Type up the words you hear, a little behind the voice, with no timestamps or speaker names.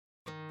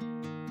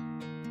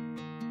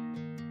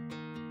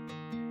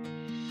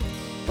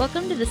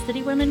Welcome to the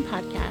City Women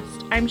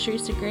Podcast. I'm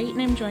Sharissa Great,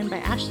 and I'm joined by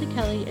Ashley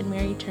Kelly and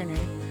Mary Turner.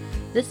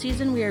 This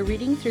season, we are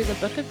reading through the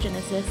book of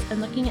Genesis and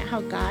looking at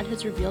how God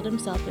has revealed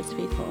himself as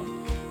faithful.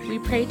 We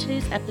pray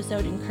today's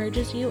episode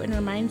encourages you and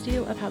reminds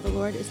you of how the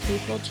Lord is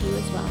faithful to you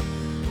as well.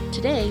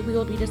 Today, we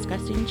will be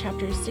discussing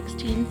chapters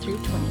 16 through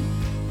 20.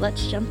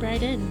 Let's jump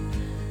right in.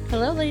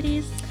 Hello,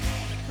 ladies.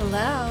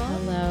 Hello.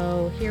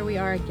 Hello. Here we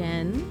are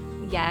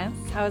again. Yes.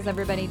 How is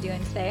everybody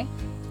doing today?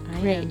 I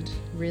am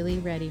really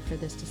ready for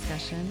this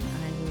discussion.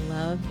 I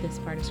love this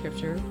part of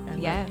Scripture. I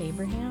love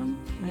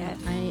Abraham. Yes.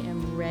 I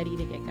am ready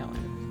to get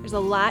going. There's a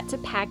lot to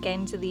pack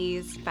into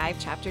these 5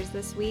 chapters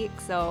this week,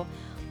 so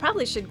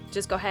probably should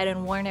just go ahead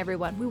and warn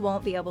everyone we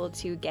won't be able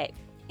to get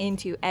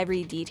into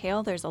every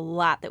detail. There's a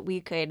lot that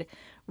we could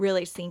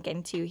really sink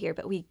into here,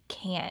 but we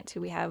can't.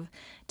 We have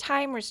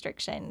time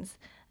restrictions,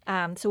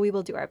 so we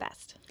will do our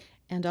best.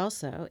 And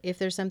also, if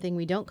there's something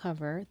we don't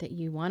cover that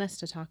you want us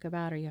to talk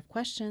about or you have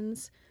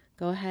questions,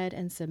 go ahead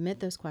and submit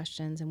those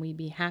questions, and we'd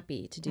be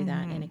happy to do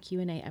that in a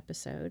Q&A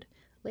episode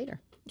later.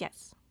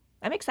 Yes.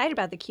 I'm excited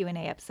about the Q&A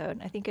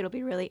episode. I think it'll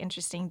be really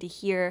interesting to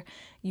hear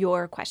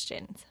your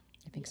questions.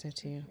 I think so,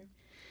 too.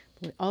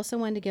 We also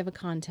wanted to give a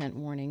content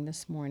warning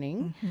this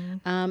morning.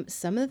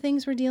 Some of the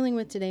things we're dealing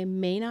with today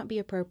may not be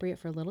appropriate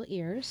for little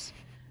ears,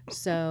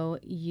 so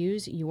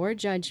use your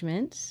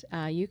judgment.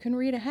 You can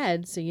read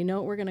ahead so you know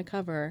what we're going to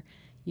cover.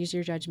 Use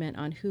your judgment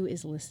on who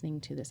is listening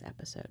to this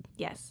episode.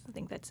 Yes, I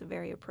think that's a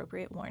very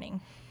appropriate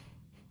warning.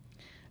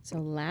 So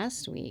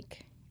last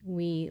week,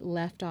 we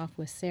left off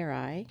with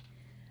Sarai.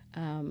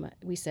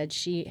 We said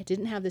she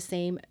didn't have the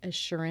same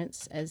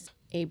assurance as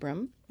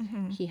Abram.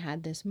 He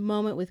had this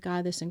moment with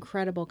God, this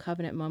incredible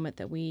covenant moment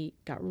that we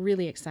got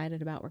really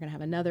excited about. We're going to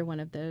have another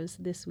one of those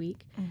this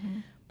week.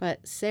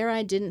 But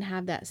Sarai didn't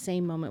have that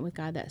same moment with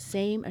God, that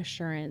same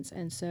assurance.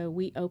 And so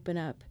we open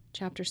up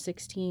chapter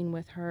 16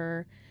 with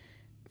her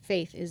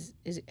faith is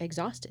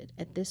exhausted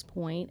at this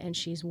point, and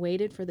she's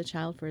waited for the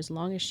child for as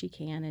long as she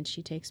can, and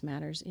she takes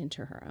matters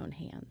into her own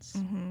hands.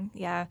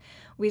 Yeah,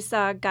 we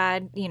saw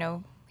God, he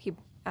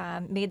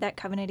made that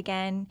covenant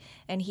again,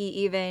 and he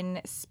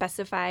even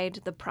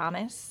specified the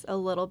promise a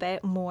little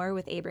bit more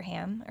with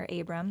Abram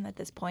at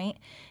this point,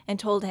 and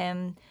told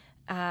him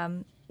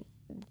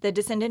the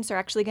descendants are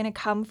actually going to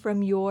come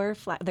from your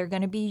they're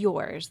going to be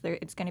yours.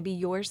 It's going to be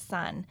your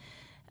son.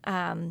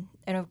 And,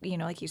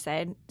 like you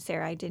said,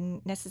 Sarai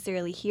didn't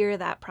necessarily hear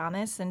that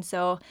promise. And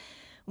so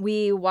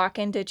we walk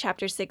into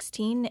chapter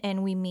 16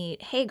 and we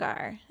meet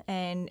Hagar,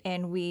 and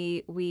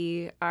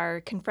we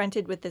are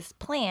confronted with this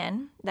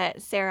plan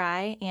that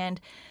Sarai, and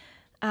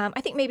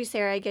I think maybe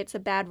Sarai gets a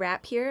bad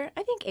rap here.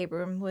 I think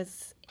Abram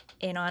was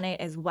in on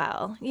it as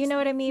well. You know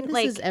what I mean?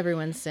 This is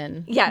everyone's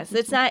sin. Yes,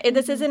 it's not.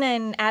 This isn't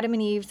an Adam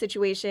and Eve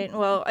situation.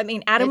 Well, I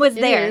mean, Adam was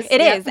there.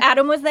 It is.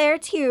 Adam was there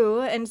too,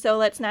 and so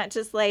let's not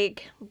just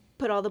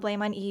put all the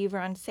blame on Eve or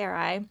on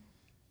Sarai,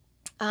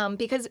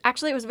 because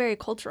actually it was very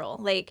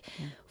cultural.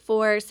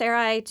 For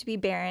Sarai to be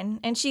barren,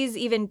 and she's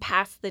even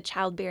past the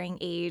childbearing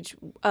age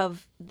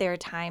of their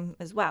time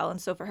as well,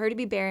 and so for her to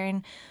be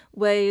barren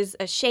was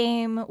a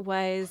shame.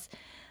 Was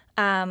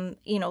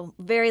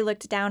very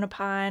looked down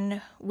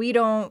upon. We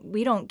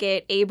don't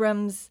get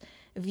Abram's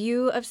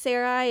view of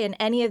Sarai in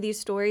any of these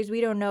stories.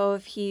 We don't know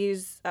if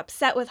he's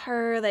upset with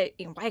her that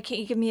why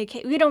can't you give me a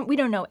kid? We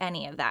don't know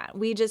any of that.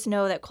 We just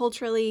know that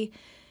culturally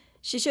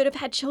she should have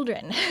had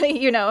children,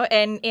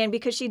 and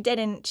because she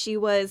didn't, she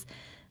was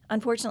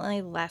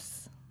unfortunately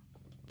less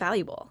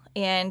valuable.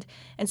 And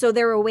so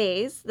there were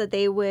ways that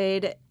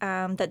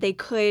they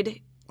could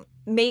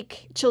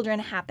make children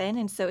happen.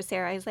 And so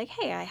Sarai is like,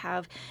 hey, I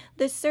have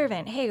this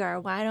servant, Hagar.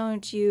 Why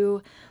don't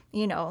you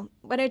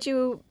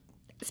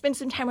spend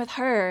some time with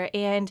her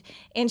and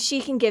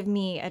she can give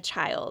me a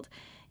child?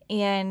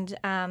 And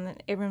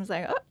Abram's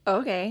like, oh,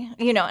 okay.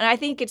 And I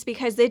think it's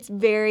because it's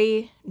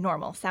very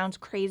normal. Sounds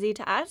crazy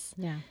to us.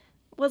 Yeah.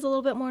 Was a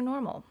little bit more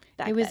normal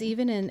back It was then.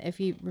 even in, if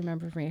you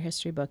remember from your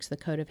history books, the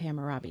Code of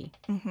Hammurabi.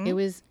 It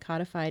was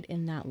codified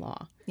in that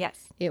law.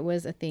 Yes. It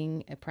was a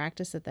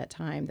practice at that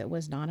time that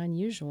was not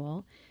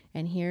unusual.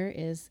 And here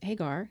is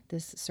Hagar,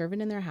 this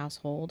servant in their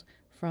household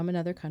from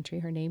another country.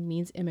 Her name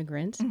means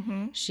immigrant.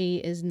 She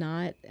is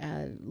not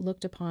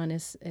looked upon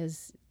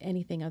as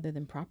anything other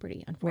than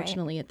property,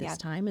 unfortunately, at this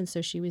time. And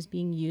so she was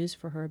being used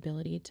for her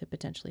ability to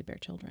potentially bear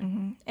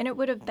children. And it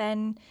would have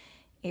been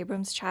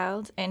Abram's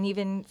child. And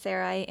even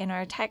Sarai in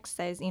our text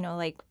says,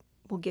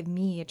 will give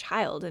me a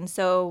child. And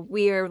so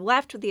we are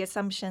left with the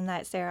assumption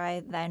that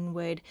Sarai then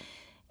would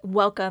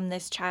welcome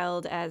this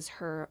child as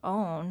her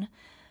own.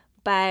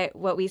 But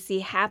what we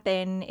see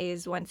happen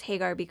is once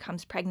Hagar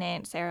becomes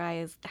pregnant,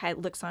 Sarai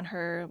looks on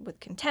her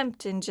with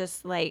contempt and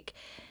just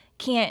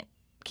can't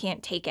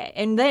take it,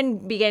 and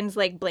then begins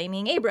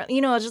blaming Abram.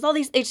 Just all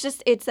these.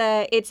 It's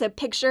a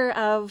picture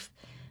of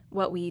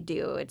what we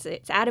do.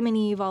 It's Adam and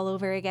Eve all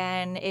over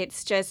again.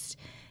 It's just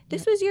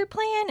this was your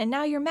plan and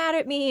now you're mad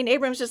at me. And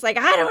Abram's just I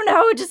don't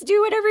know, just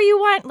do whatever you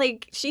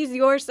want. She's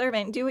your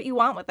servant. Do what you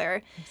want with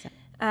her. Exactly.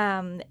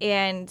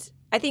 And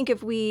I think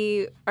if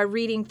we are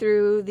reading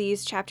through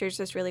these chapters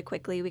just really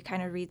quickly, we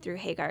kind of read through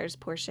Hagar's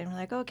portion. We're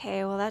like,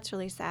 okay, well, that's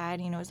really sad.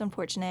 It's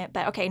unfortunate.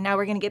 But okay, now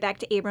we're going to get back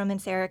to Abram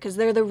and Sarah because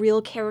they're the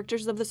real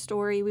characters of the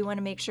story. We want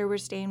to make sure we're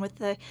staying with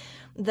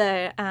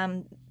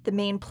the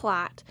main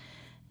plot.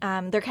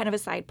 They're kind of a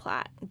side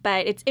plot.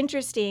 But it's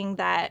interesting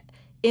that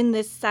in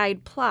this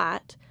side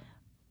plot,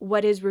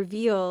 what is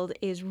revealed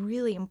is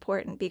really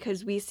important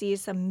because we see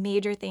some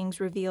major things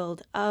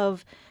revealed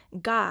of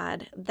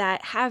God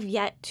that have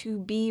yet to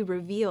be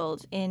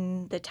revealed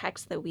in the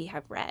text that we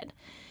have read.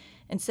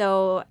 And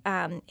so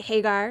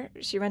Hagar,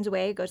 she runs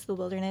away, goes to the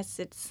wilderness,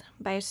 sits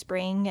by a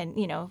spring and,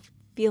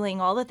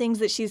 feeling all the things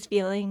that she's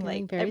feeling.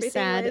 Like very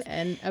sad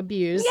and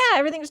abused. Yeah,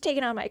 everything was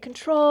taken out of my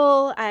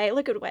control. I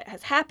look at what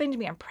has happened to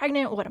me. I'm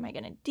pregnant. What am I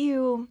going to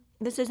do?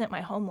 This isn't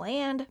my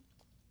homeland.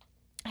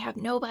 I have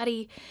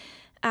nobody.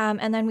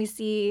 And then we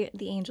see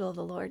the angel of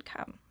the Lord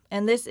come.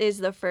 And this is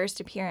the first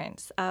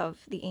appearance of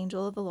the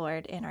angel of the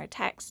Lord in our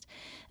text.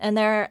 And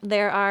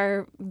there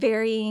are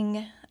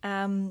varying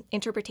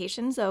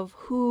interpretations of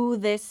who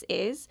this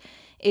is.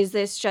 Is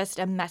this just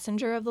a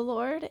messenger of the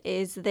Lord?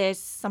 Is this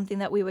something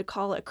that we would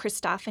call a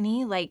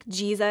Christophany, like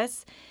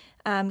Jesus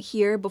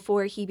here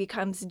before he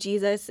becomes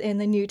Jesus in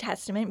the New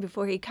Testament,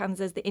 before he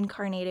comes as the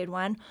incarnated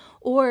one?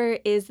 Or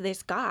is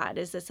this God?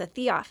 Is this a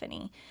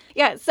theophany?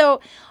 Yeah, so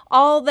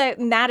all that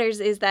matters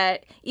is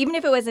that even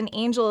if it was an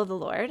angel of the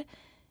Lord,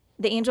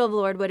 the angel of the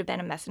Lord would have been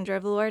a messenger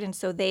of the Lord, and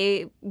so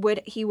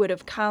he would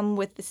have come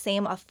with the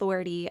same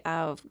authority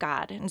of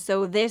God. And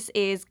so this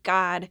is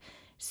God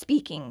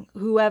speaking,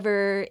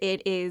 whoever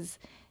it is,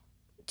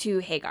 to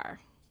Hagar.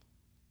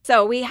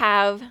 So we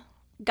have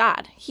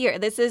God here.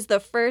 This is the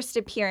first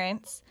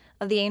appearance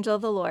of the angel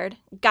of the Lord,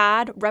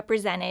 God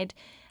represented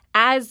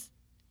as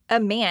a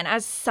man,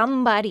 as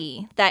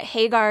somebody that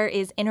Hagar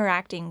is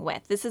interacting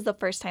with. This is the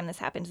first time this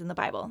happens in the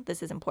Bible.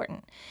 This is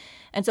important.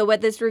 And so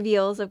what this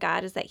reveals of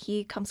God is that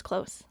he comes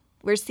close.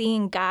 We're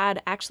seeing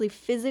God actually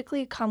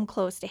physically come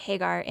close to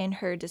Hagar in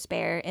her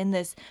despair, in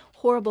this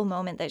horrible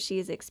moment that she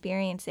is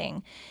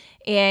experiencing.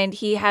 And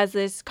he has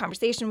this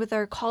conversation with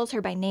her, calls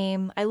her by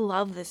name. I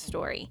love this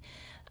story.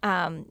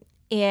 And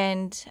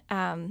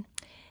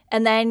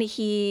then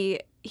he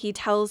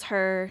tells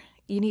her,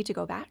 you need to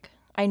go back.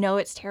 I know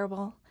it's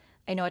terrible.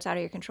 I know it's out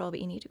of your control, but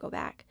you need to go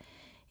back.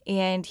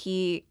 And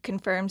he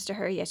confirms to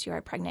her, yes, you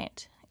are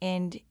pregnant.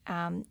 And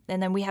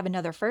then we have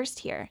another first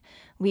here.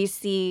 We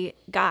see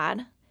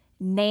God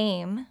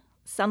name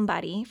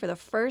somebody for the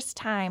first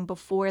time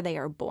before they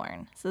are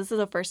born. So this is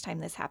the first time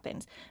this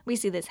happens. We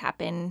see this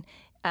happen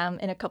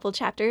in a couple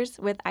chapters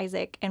with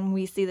Isaac, and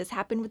we see this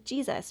happen with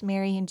Jesus,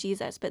 Mary and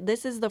Jesus. But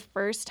this is the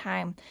first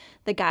time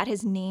that God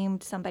has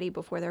named somebody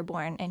before they're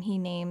born, and he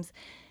names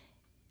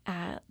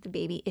the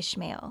baby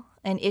Ishmael.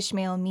 And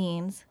Ishmael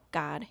means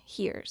God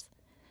hears.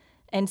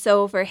 And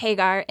so for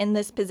Hagar in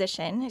this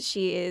position,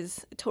 she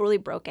is totally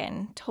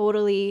broken,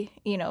 totally,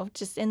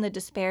 just in the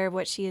despair of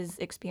what she is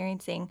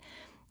experiencing.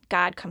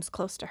 God comes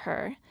close to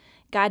her.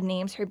 God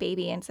names her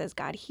baby and says,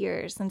 God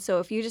hears. And so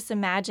if you just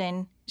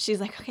imagine,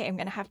 she's like, okay,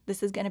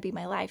 this is going to be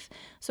my life.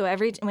 So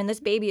when this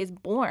baby is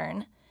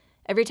born,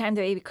 every time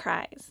the baby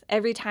cries,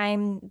 every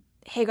time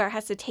Hagar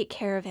has to take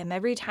care of him,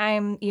 every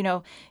time,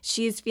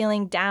 she's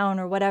feeling down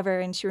or whatever,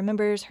 and she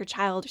remembers her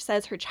child, or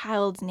says her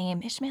child's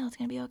name, Ishmael, it's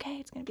going to be okay.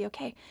 It's going to be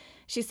okay.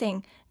 She's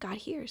saying, God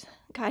hears.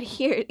 God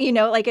hears.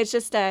 It's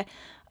just a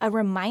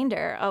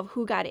reminder of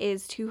who God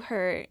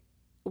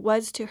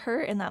was to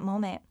her in that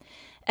moment.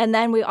 And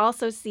then we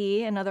also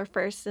see another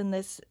first in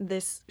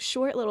this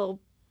short little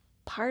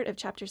part of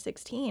chapter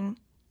 16.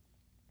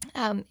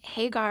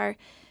 Hagar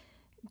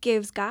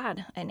gives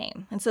God a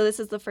name. And so this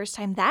is the first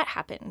time that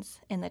happens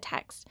in the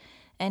text.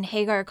 And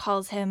Hagar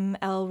calls him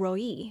El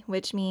Roi,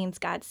 which means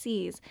God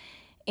sees.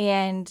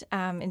 And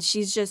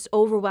she's just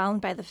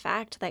overwhelmed by the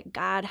fact that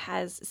God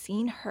has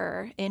seen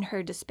her in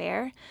her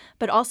despair,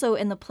 but also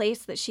in the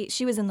place that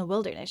she was in the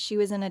wilderness. She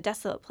was in a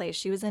desolate place.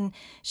 She was in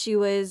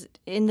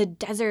the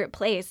desert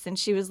place. And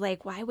she was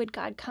like, why would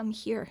God come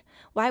here?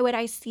 Why would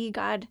I see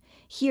God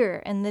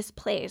here in this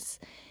place?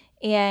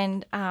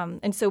 And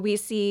so we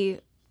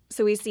see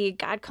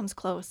God comes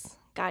close,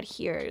 God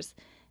hears,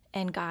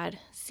 and God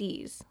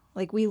sees.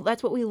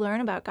 That's what we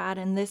learn about God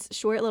in this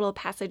short little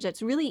passage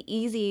that's really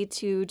easy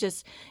to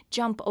just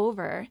jump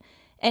over.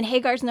 And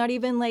Hagar's not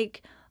even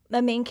like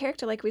the main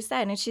character, like we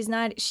said, and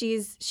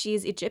she's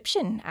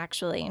Egyptian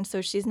actually. And so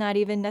she's not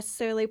even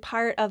necessarily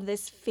part of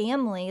this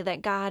family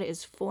that God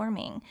is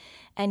forming.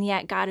 And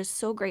yet God is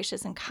so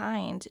gracious and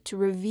kind to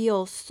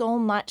reveal so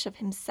much of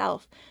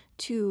himself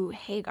to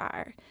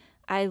Hagar.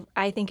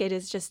 I think it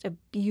is just a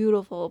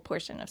beautiful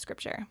portion of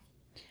scripture.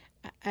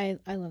 I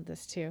love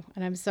this too.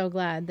 And I'm so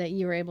glad that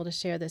you were able to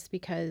share this,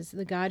 because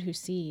the God who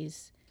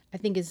sees, I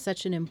think, is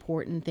such an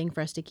important thing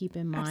for us to keep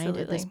in mind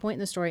Absolutely. At this point in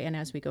the story and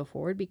as we go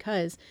forward,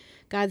 because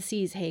God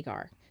sees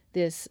Hagar,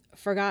 this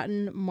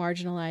forgotten,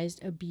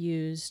 marginalized,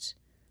 abused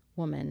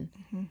woman.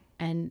 Mm-hmm.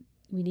 And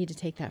we need to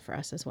take that for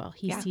us as well.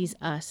 He Yeah. sees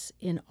us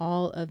in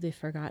all of the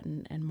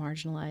forgotten and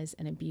marginalized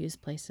and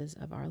abused places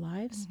of our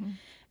lives.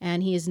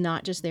 And he is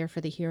not just there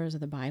for the heroes of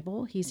the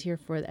Bible. He's here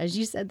for, as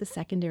you said, the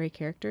secondary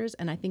characters.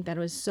 And I think that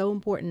was so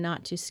important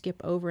not to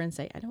skip over and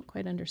say, I don't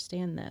quite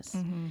understand this.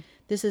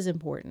 This is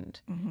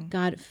important.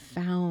 God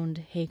found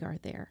Hagar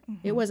there.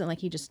 It wasn't like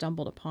he just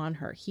stumbled upon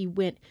her. He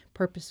went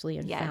purposefully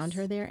and Yes. found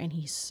her there, and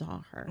he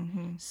saw her.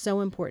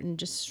 So important,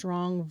 just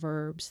strong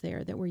verbs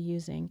there that we're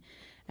using.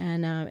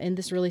 And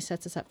this really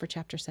sets us up for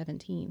chapter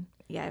 17.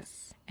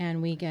 Yes.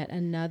 And we get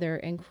another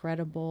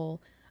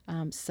incredible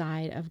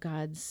side of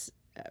God's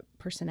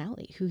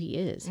personality, who he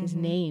is, his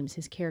names,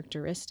 his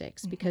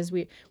characteristics, because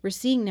we're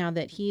seeing now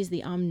that he's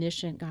the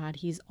omniscient God.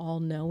 He's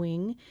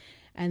all-knowing.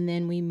 And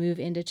then we move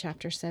into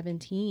chapter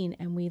 17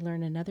 and we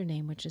learn another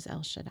name, which is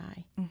El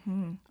Shaddai,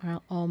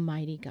 our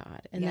almighty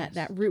God. And Yes.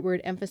 that root word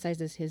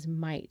emphasizes his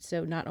might.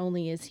 So not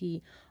only is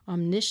he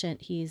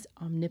omniscient, he's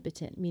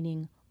omnipotent,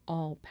 meaning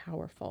all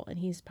powerful. And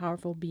he's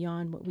powerful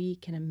beyond what we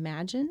can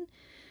imagine,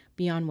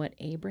 beyond what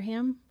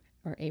Abram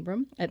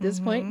at this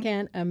point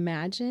can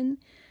imagine.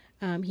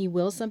 He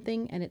wills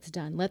something and it's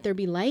done. Let there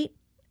be light,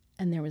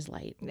 and there was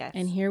light. Yes.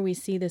 And here we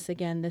see this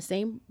again, the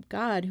same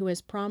God who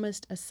has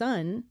promised a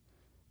son,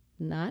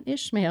 not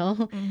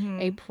Ishmael,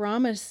 a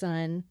promised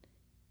son,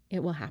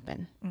 it will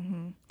happen.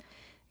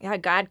 Yeah,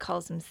 God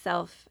calls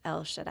himself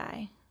El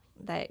Shaddai,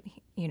 that,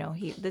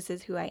 this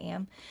is who I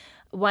am.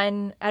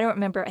 I don't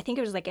remember, I think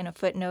it was like in a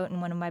footnote in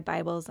one of my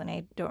Bibles, and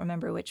I don't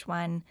remember which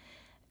one,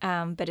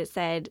 but it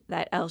said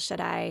that El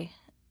Shaddai,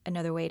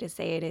 another way to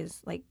say it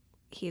is like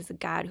he's a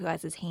God who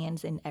has his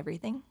hands in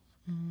everything,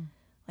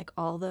 like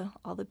all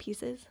the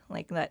pieces.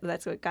 Like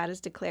that's what God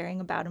is declaring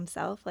about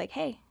himself. Like,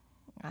 hey,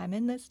 I'm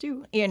in this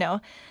too,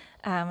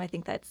 I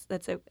think that's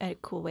a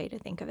cool way to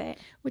think of it.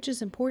 Which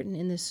is important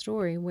in this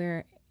story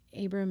where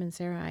Abram and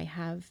Sarai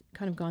have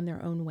kind of gone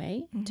their own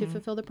way to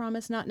fulfill the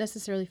promise, not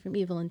necessarily from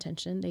evil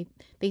intention.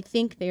 They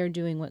think they are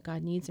doing what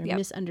God needs. They're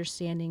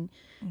misunderstanding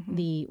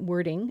the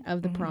wording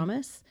of the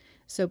promise.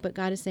 So, but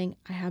God is saying,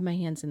 I have my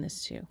hands in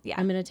this too. Yeah.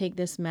 I'm going to take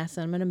this mess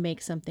and I'm going to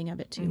make something of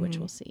it too, which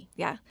we'll see.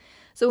 Yeah.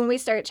 So when we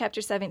start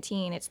chapter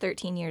 17, it's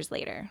 13 years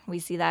later. We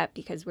see that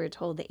because we're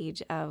told the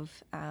age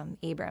of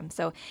Abram.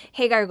 So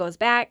Hagar goes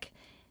back.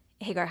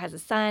 Hagar has a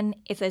son.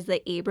 It says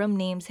that Abram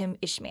names him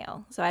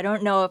Ishmael. So I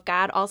don't know if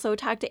God also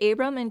talked to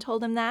Abram and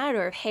told him that,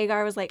 or if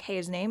Hagar was like, hey,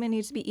 his name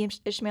needs to be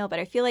Ishmael. But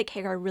I feel like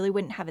Hagar really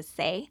wouldn't have a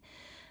say.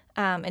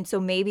 And so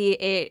maybe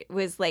it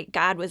was like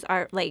God was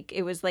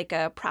it was like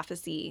a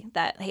prophecy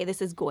that, hey,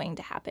 this is going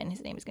to happen.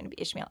 His name is going to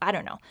be Ishmael. I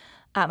don't know.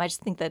 I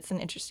just think that's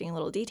an interesting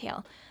little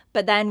detail.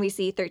 But then we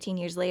see 13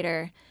 years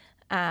later.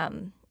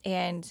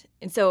 And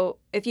so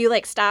if you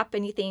stop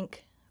and you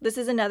think, this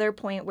is another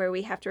point where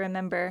we have to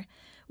remember,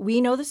 we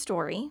know the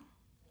story.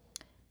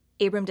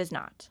 Abram does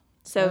not.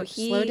 So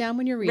slow down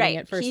when you're reading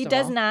it, first he of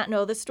does all. not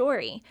know the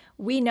story.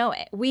 We know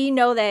it. We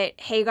know that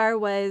Hagar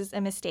was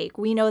a mistake.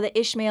 We know that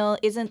Ishmael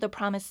isn't the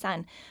promised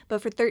son.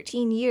 But for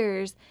 13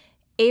 years,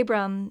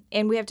 Abram,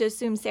 and we have to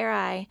assume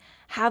Sarai,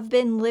 have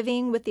been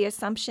living with the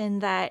assumption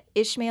that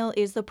Ishmael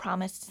is the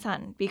promised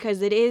son,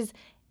 because it is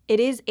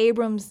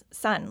Abram's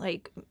son,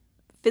 like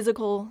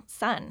physical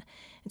son.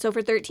 And so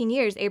for 13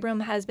 years,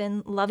 Abram has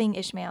been loving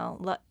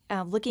Ishmael,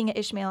 looking at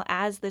Ishmael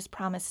as this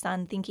promised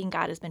son, thinking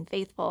God has been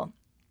faithful.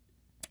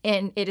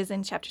 And it is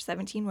in chapter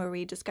 17 where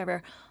we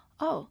discover,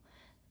 oh,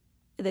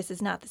 this is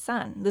not the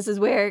son. This is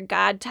where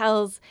God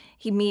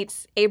he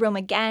meets Abram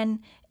again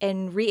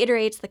and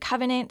reiterates the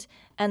covenant.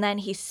 And then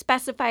he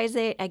specifies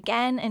it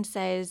again and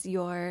says,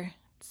 your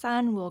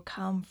son will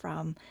come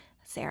from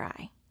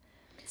Sarai.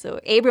 So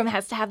Abram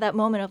has to have that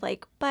moment of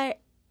but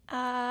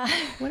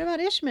what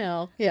about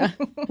Ishmael? Yeah.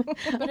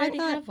 But I already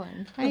have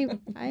one.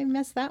 I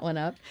messed that one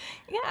up.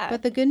 yeah.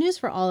 But the good news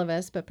for all of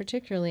us, but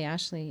particularly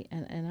Ashley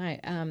and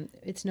I,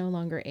 it's no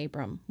longer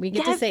Abram. We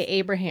get to say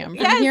Abraham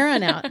from here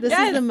on out. This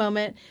is the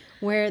moment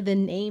where the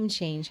name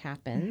change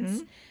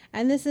happens.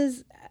 And this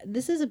is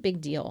a big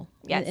deal.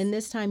 Yes. And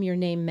this time your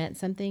name meant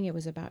something. It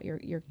was about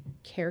your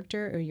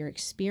character or your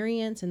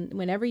experience. And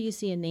whenever you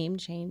see a name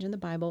change in the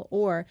Bible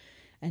or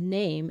a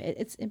name,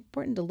 it's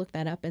important to look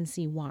that up and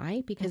see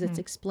why, because it's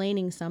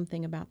explaining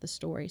something about the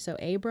story. So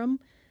Abram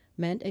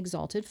meant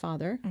exalted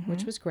father,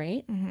 which was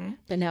great.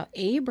 But now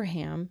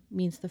Abraham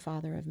means the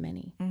father of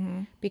many,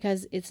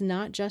 because it's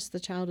not just the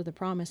child of the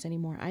promise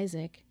anymore,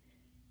 Isaac.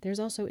 There's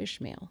also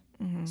Ishmael.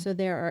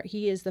 So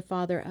he is the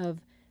father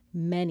of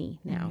many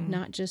now,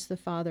 not just the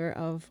father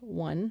of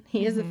one.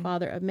 He is the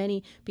father of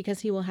many,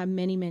 because he will have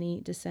many,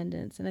 many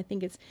descendants. And I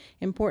think it's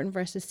important for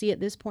us to see at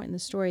this point in the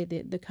story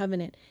that the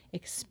covenant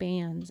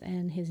expands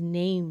and his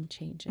name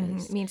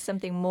changes. It means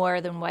something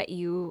more than what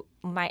you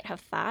might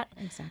have thought.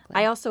 Exactly.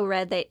 I also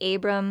read that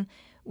Abram,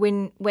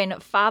 when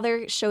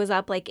father shows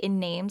up in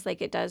names,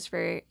 like it does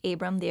for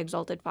Abram, the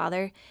exalted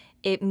father,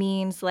 it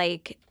means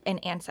an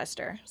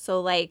ancestor.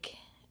 So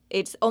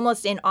it's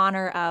almost in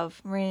honor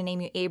of, we're going to name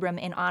you Abram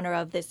in honor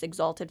of this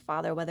exalted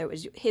father, whether it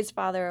was his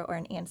father or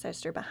an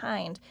ancestor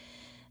behind.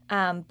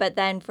 But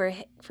then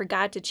for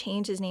God to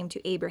change his name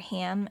to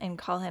Abraham and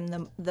call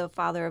him the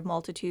father of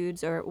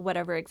multitudes or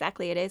whatever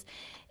exactly it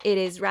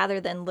is rather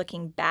than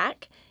looking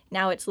back,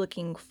 now it's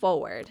looking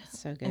forward.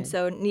 So good. And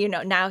so,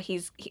 now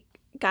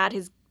God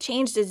has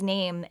changed his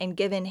name and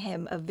given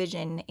him a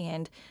vision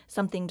and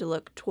something to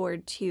look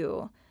toward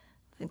too.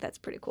 I think that's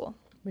pretty cool.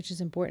 Which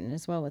is important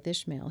as well with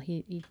Ishmael.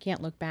 He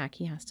can't look back.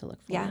 He has to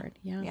look forward.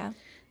 Yeah.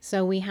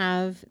 So we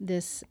have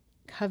this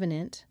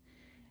covenant,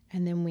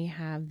 and then we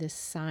have this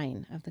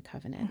sign of the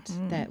covenant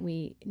that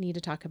we need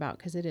to talk about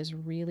because it is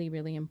really,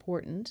 really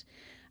important.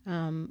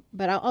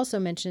 But I'll also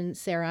mention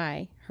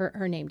Sarai.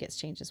 Her name gets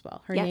changed as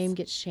well. Her name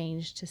gets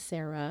changed to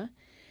Sarah.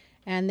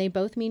 And they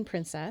both mean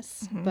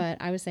princess. But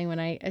I was saying when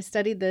I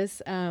studied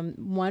this,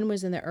 one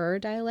was in the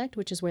dialect,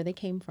 which is where they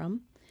came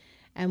from.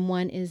 And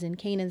one is in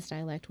Canaan's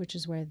dialect, which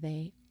is where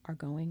they are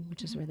going,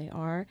 which is where they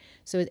are.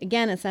 So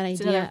again, it's that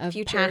idea of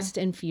future. Past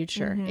and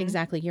future.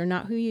 Exactly. You're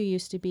not who you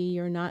used to be.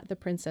 You're not the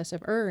princess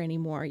of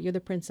anymore. You're the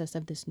princess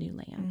of this new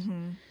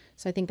land.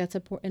 So I think that's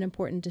an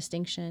important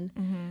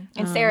distinction.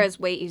 And Sarah's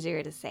way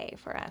easier to say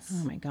for us.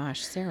 Oh my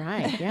gosh,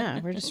 Sarai. Yeah,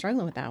 we're just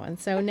struggling with that one.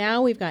 So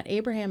now we've got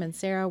Abraham and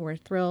Sarah. We're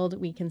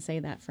thrilled. We can say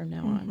that from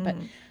now on. But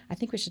I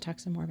think we should talk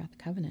some more about the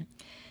covenant.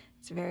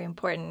 It's very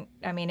important.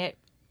 I mean,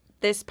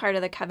 this part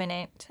of the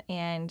covenant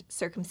and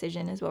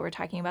circumcision is what we're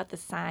talking about. The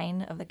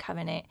sign of the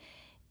covenant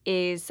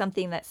is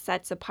something that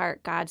sets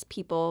apart God's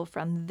people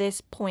from this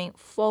point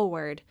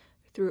forward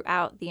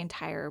throughout the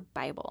entire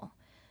Bible.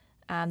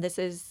 This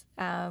is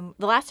the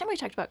last time we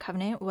talked about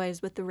covenant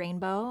was with the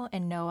rainbow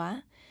and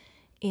Noah.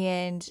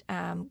 And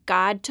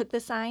God took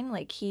the sign,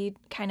 like he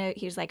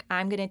was like,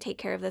 I'm going to take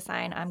care of the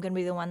sign. I'm going to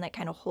be the one that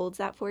kind of holds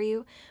that for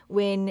you.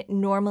 When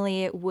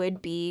normally it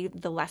would be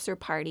the lesser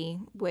party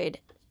would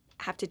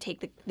have to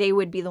they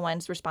would be the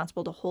ones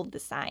responsible to hold the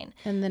sign.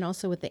 And then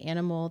also with the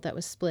animal that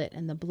was split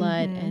and the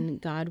blood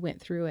and God went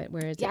through it,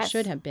 whereas it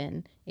should have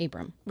been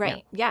Abram.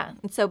 Right. Yeah.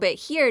 And so, but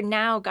here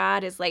now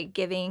God is like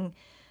giving,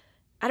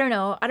 I don't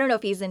know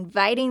if he's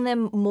inviting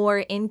them more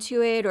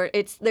into it or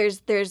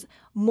there's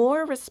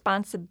more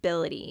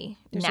responsibility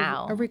there's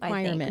now. A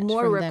requirement. I think.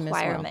 More from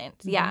requirement. them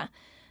as well. Yeah.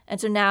 And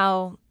so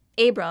now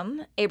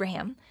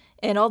Abraham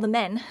and all the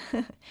men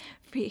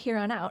here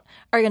on out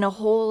are going to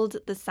hold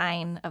the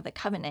sign of the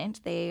covenant.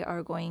 They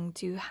are going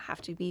to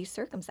have to be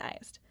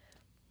circumcised.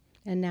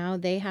 And now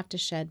they have to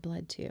shed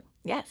blood too.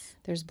 Yes.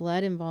 There's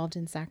blood involved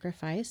in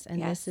sacrifice,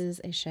 and this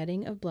is a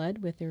shedding of blood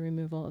with the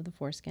removal of the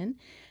foreskin.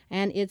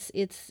 And it's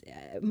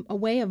a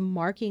way of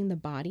marking the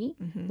body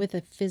with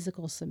a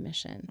physical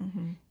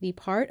submission. The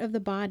part of the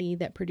body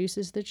that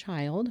produces the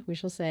child, we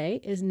shall say,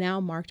 is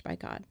now marked by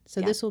God. So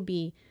this will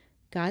be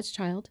God's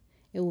child.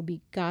 It will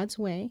be God's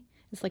way.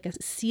 It's like a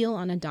seal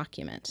on a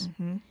document.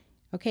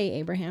 Okay,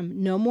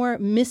 Abraham, no more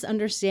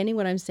misunderstanding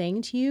what I'm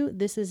saying to you.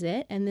 This is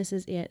it, and this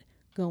is it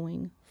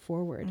going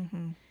forward.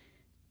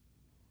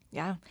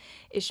 Yeah.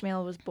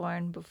 Ishmael was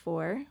born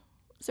before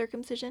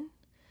circumcision.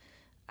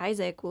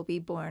 Isaac will be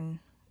born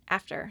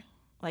after.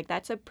 Like,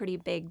 that's a pretty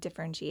big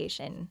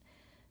differentiation,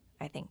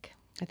 I think.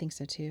 I think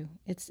so, too.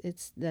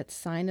 It's that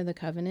sign of the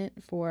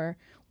covenant for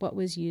what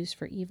was used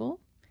for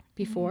evil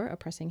before,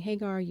 oppressing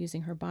Hagar,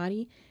 using her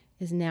body,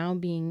 is now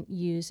being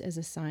used as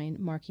a sign,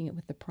 marking it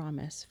with the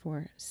promise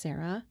for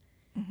Sarah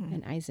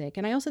and Isaac.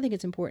 And I also think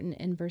it's important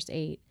in verse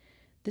 8,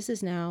 this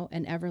is now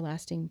an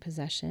everlasting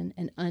possession,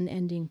 an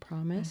unending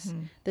promise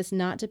that's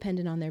not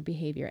dependent on their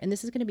behavior. And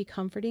this is going to be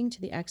comforting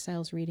to the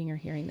exiles reading or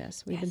hearing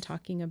this. We've been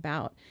talking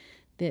about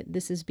that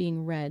this is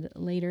being read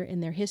later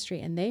in their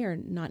history, and they are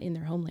not in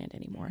their homeland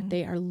anymore.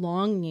 They are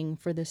longing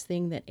for this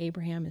thing that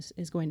Abraham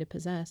is going to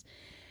possess.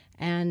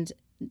 And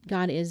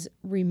God is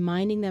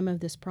reminding them of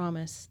this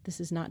promise. This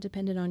is not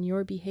dependent on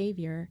your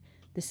behavior.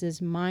 This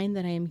is mine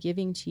that I am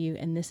giving to you,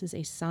 and this is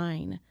a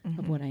sign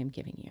of what I am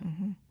giving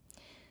you.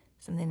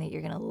 Something that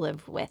you're going to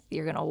live with.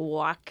 You're going to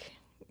walk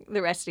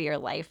the rest of your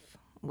life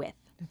with.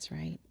 That's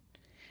right.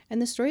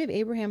 And the story of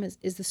Abraham is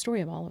the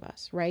story of all of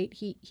us, right?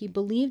 He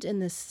believed in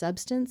the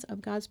substance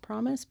of God's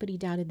promise, but he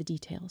doubted the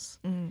details.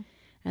 And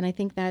I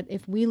think that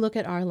if we look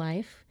at our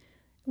life,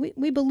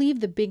 we believe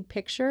the big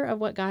picture of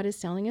what God is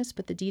telling us,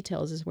 but the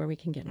details is where we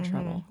can get in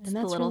trouble. And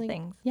that's the little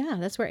things. Yeah,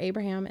 that's where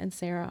Abraham and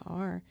Sarah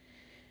are.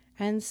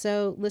 And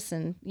so,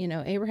 listen,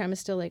 Abraham is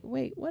still like,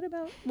 wait, what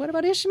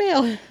about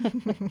Ishmael?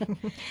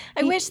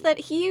 I wish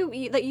that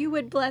you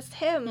would bless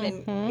him,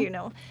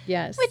 and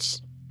Yes, which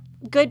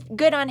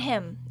good on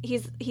him.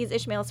 He's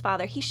Ishmael's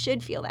father. He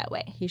should feel that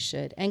way. He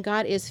should. And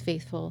God is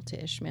faithful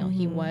to Ishmael.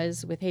 He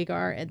was with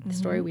Hagar at the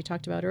story we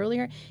talked about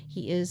earlier.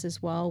 He is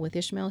as well with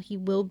Ishmael. He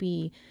will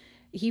be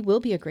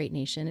a great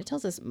nation. It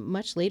tells us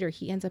much later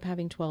he ends up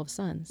having 12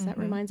 sons. That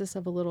reminds us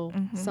of a little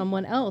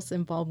someone else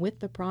involved with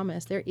the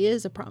promise. There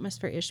is a promise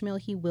for Ishmael.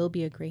 He will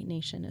be a great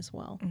nation as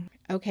well.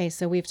 Okay,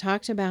 so we've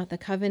talked about the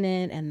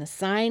covenant and the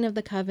sign of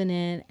the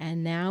covenant,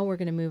 and now we're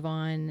going to move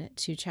on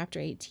to chapter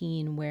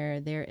 18, where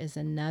there is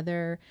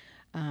another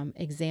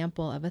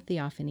example of a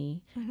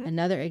theophany,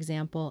 another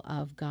example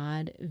of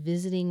God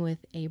visiting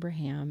with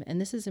Abraham.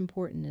 And this is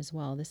important as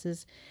well. This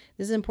is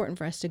important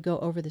for us to go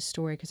over the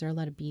story because there are a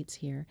lot of beats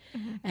here.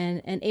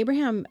 And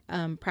Abraham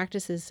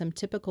practices some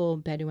typical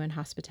Bedouin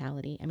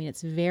hospitality. I mean,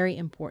 it's very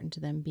important to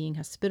them being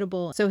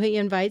hospitable. So he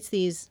invites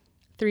these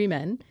 3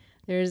 men.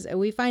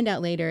 We find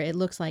out later it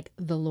looks like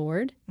the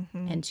Lord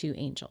and 2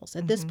 angels.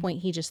 At this point,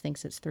 he just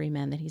thinks it's 3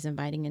 men that he's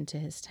inviting into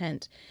his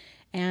tent.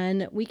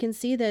 And we can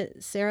see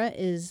that Sarah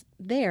is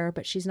there,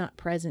 but she's not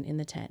present in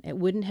the tent. It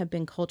wouldn't have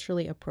been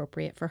culturally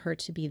appropriate for her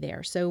to be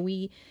there. So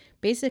we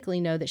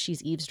basically know that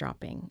she's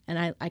eavesdropping.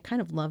 And I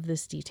kind of love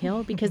this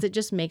detail because it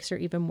just makes her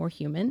even more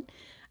human.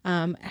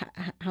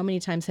 How many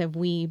times have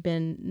we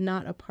been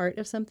not a part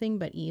of something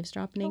but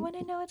eavesdropping? I want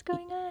to know what's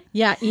going on.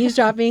 Yeah,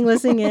 eavesdropping,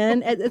 listening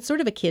in. It's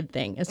sort of a kid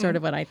thing. It's sort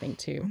of what I think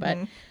too.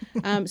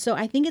 But so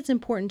I think it's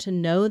important to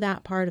know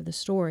that part of the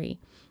story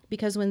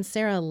because when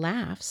Sarah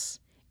laughs,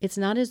 it's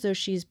not as though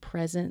she's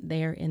present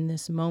there in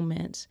this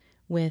moment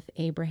with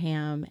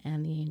Abraham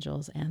and the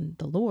angels and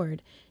the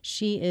Lord.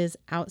 She is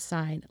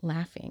outside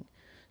laughing.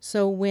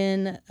 So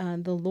when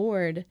the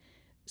Lord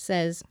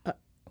says,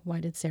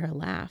 why did Sarah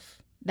laugh?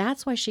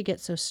 That's why she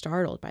gets so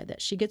startled by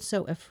this. She gets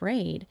so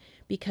afraid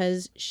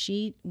because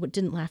she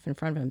didn't laugh in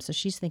front of him. So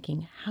she's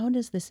thinking, how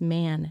does this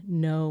man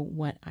know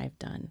what I've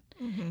done?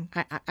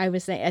 I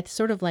would say it's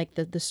sort of like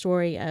the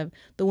story of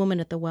the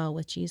woman at the well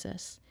with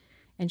Jesus.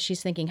 And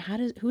she's thinking,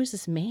 who is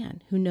this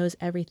man who knows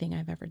everything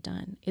I've ever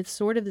done? It's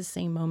sort of the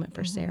same moment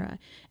for Sarah.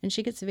 And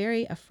she gets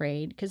very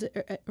afraid because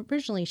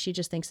originally she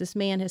just thinks this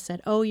man has said,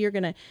 oh, you're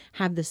going to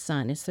have this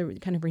son. It's the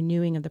kind of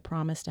renewing of the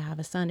promise to have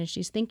a son. And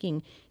she's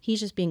thinking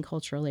he's just being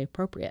culturally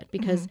appropriate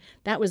because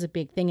that was a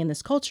big thing in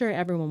this culture.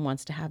 Everyone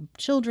wants to have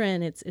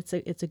children. It's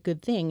a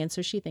good thing. And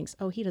so she thinks,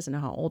 oh, he doesn't know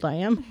how old I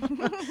am.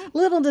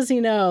 Little does he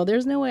know.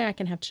 There's no way I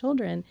can have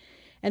children.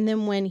 And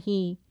then when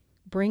he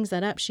brings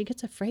that up, she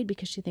gets afraid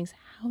because she thinks,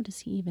 how does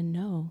he even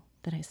know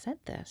that I said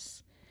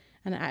this?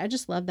 And I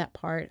just love that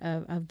part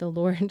of the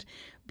Lord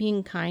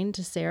being kind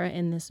to Sarah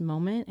in this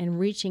moment and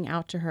reaching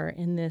out to her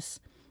in this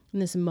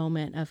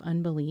moment of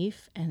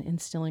unbelief and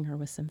instilling her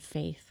with some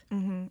faith.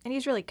 And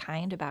he's really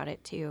kind about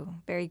it too.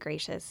 Very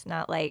gracious.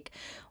 Not like,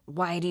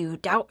 why do you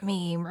doubt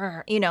me?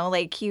 You know,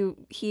 like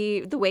he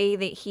the way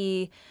that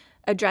he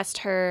addressed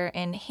her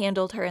and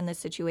handled her in this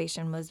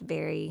situation was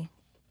very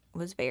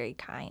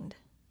kind.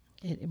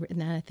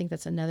 And I think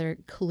that's another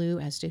clue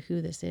as to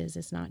who this is.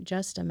 It's not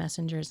just a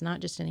messenger. It's not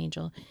just an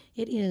angel.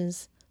 It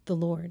is the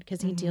Lord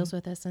because he deals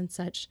with us in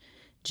such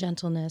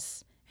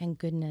gentleness and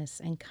goodness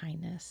and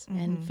kindness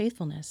and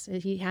faithfulness.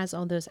 He has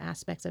all those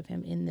aspects of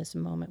him in this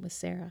moment with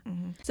Sarah.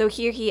 So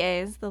here he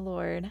is, the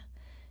Lord,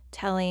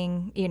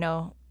 telling,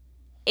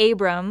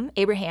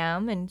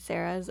 Abraham, and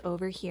Sarah's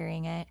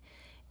overhearing it.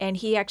 And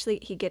he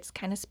gets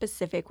kind of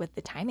specific with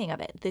the timing of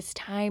it. This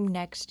time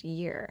next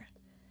year,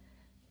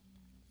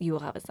 you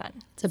will have a son.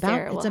 It's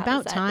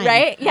about time.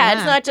 Right? Yeah,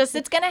 it's not just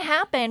it's going to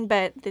happen,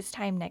 but this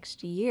time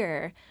next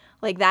year.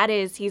 Like that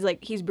is, he's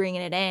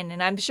bringing it in.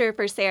 And I'm sure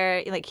for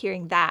Sarah, like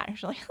hearing that,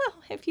 she's like, oh,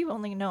 if you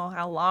only know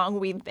how long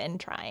we've been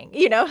trying,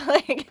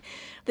 like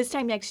this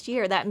time next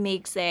year, that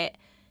makes it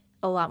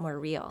a lot more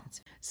real.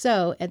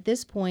 So at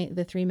this point,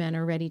 the 3 men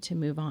are ready to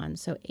move on.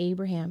 So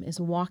Abraham is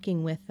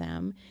walking with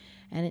them.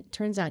 And it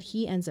turns out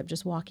he ends up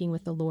just walking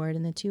with the Lord,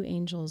 and the 2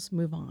 angels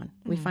move on.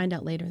 We find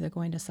out later they're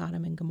going to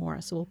Sodom and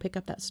Gomorrah. So we'll pick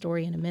up that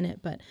story in a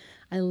minute. But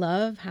I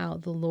love how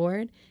the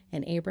Lord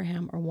and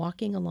Abraham are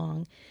walking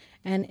along.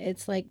 And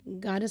it's like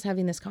God is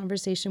having this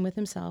conversation with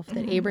himself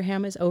that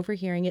Abraham is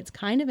overhearing. It's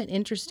kind of an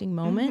interesting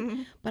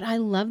moment. But I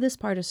love this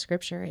part of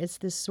Scripture. It's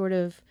this sort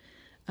of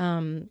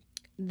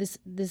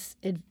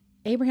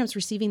Abraham's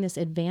receiving this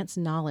advanced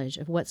knowledge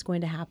of what's going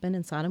to happen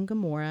in Sodom and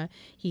Gomorrah.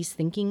 He's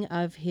thinking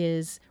of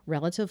his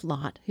relative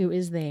Lot, who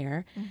is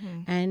there,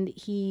 and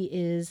he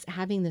is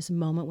having this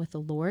moment with the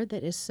Lord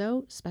that is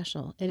so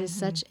special. It is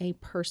such a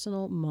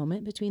personal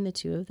moment between the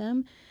 2 of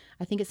them.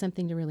 I think it's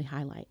something to really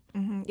highlight.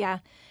 Yeah.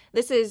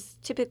 This is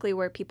typically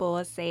where people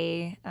will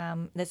say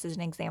this is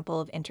an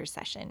example of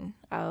intercession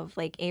of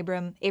like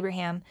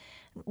Abraham.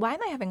 Why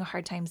am I having a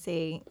hard time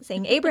saying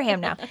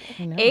Abraham now?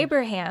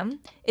 Abraham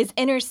is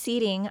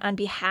interceding on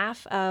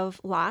behalf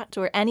of Lot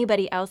or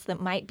anybody else that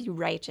might be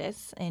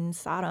righteous in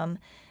Sodom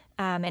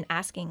and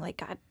asking like,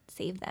 God,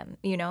 save them,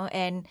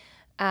 and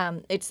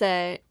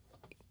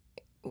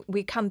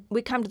we come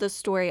to the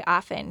story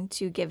often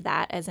to give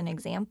that as an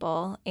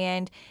example,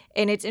 and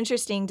it's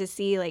interesting to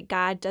see like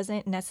God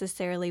doesn't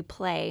necessarily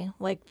play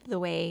like the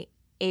way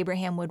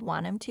Abraham would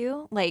want him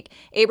to. Like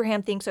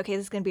Abraham thinks, okay,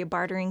 this is going to be a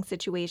bartering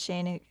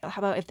situation. How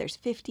about if there's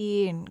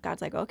 50? And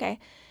God's like, okay,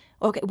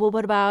 well,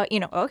 what about,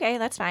 okay,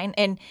 that's fine.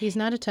 And he's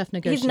not a tough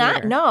negotiator. He's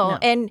not, no.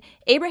 And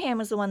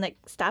Abraham is the one that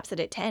stops it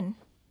at 10.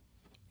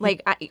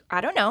 Like,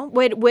 I don't know.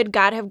 Would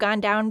God have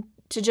gone down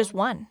to just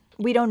 1?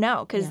 We don't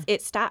know because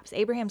it stops.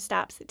 Abraham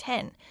stops at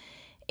 10.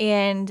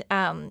 And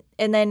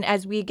then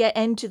as we get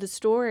into the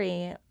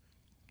story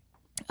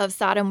of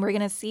Sodom, we're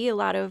going to see a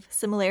lot of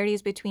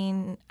similarities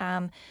between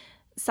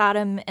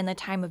Sodom in the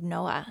time of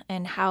Noah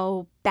and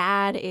how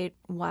bad it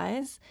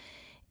was.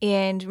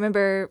 And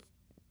remember,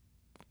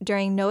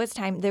 during Noah's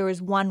time, there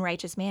was one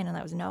righteous man, and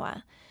that was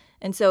Noah.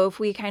 And so if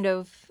we kind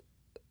of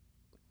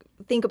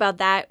think about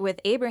that with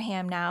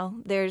Abraham now,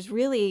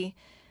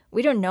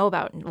 we don't know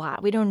about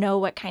Lot. We don't know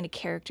what kind of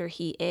character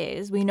he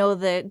is. We know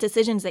the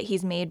decisions that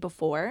he's made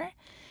before.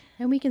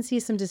 And we can see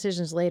some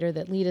decisions later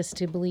that lead us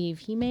to believe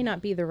he may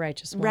not be the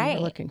righteous one we're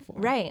looking for.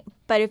 Right.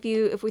 But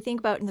if we think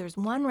about, there's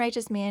one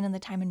righteous man in the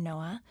time of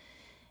Noah,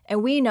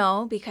 and we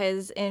know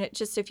because in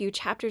just a few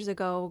chapters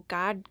ago,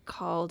 God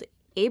called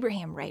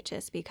Abraham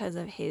righteous because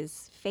of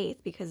his faith,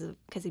 because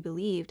he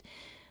believed.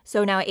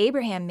 So now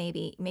Abraham,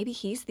 maybe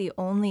he's the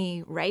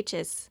only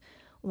righteous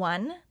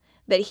one,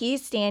 but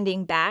he's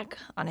standing back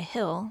on a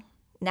hill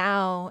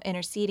now,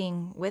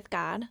 interceding with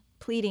God,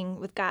 pleading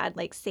with God,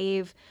 like,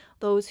 save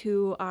those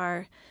who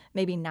are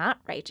maybe not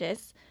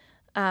righteous.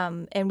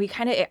 And we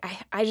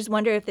I just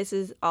wonder if this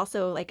is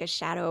also like a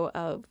shadow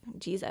of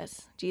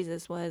Jesus.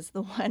 Jesus was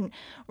the one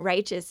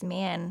righteous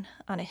man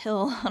on a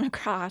hill, on a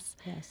cross,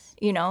 Yes.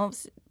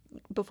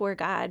 Before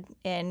God.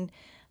 And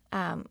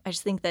I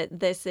just think that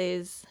this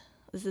is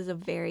a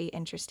very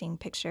interesting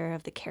picture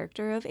of the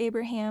character of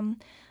Abraham,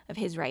 of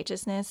his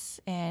righteousness,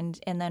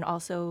 and then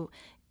also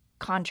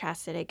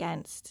contrasted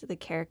against the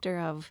character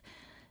of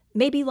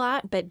maybe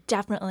Lot, but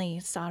definitely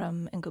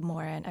Sodom and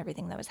Gomorrah and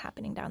everything that was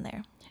happening down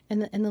there.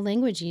 And the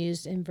language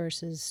used in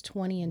verses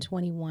 20 and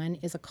 21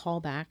 is a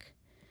callback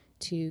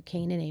to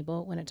Cain and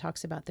Abel when it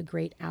talks about the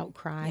great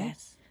outcry.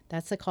 Yes.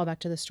 That's the callback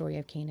to the story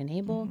of Cain and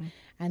Abel. Mm-hmm.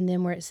 And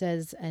then where it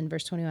says in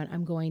verse 21,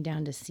 I'm going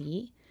down to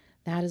see,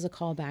 that is a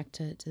callback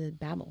to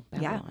Babylon.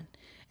 Yeah.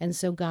 And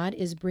so God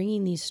is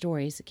bringing these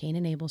stories, the Cain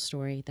and Abel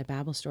story, the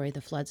Babel story, the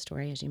flood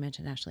story, as you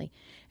mentioned, Ashley.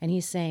 And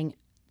he's saying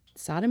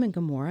Sodom and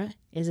Gomorrah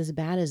is as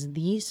bad as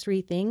these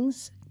three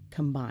things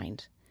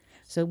combined.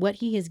 So what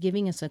he is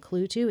giving us a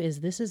clue to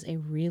is this is a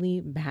really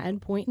bad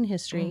point in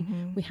history.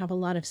 Mm-hmm. We have a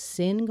lot of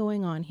sin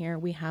going on here.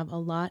 We have a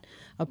lot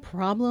of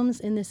problems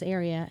in this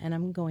area, and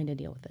I'm going to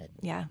deal with it.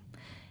 Yeah.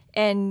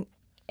 And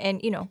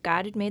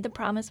God had made the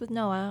promise with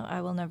Noah,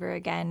 I will never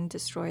again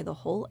destroy the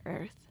whole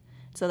earth.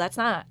 So that's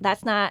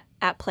not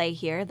at play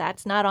here.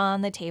 That's not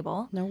on the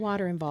table. No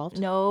water involved.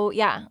 No,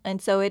 yeah.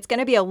 And so it's going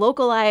to be a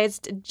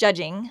localized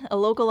judging, a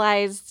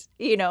localized,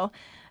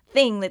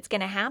 thing that's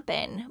going to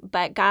happen.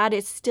 But God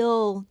is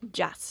still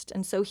just.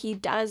 And so he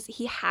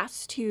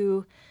has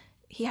to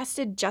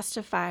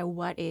justify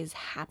what is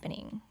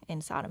happening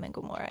in Sodom and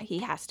Gomorrah. He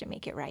has to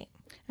make it right.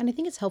 And I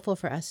think it's helpful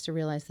for us to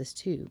realize this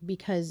too,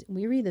 because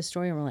we read the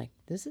story and we're like,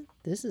 this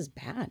is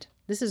bad.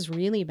 This is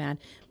really bad.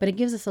 But it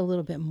gives us a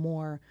little bit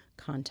more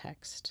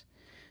context.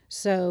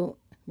 So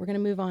we're going to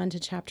move on to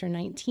chapter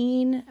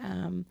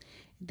 19.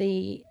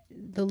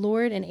 The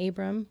Lord and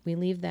Abram, we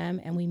leave them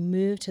and we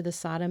move to the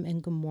Sodom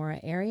and Gomorrah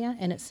area.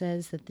 And it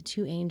says that the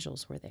two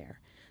angels were there.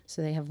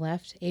 So they have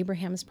left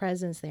Abraham's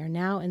presence. They are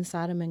now in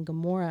Sodom and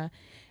Gomorrah.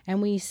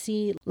 And we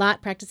see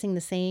Lot practicing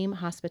the same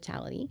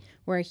hospitality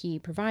where he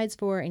provides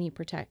for and he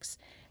protects.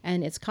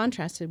 And it's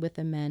contrasted with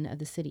the men of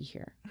the city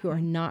here who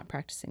are not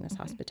practicing this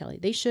hospitality.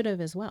 They should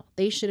have as well.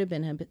 They should have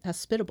been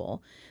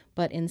hospitable,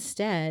 but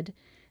instead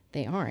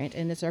they aren't.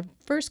 And it's our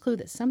first clue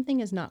that something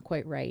is not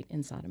quite right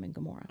in Sodom and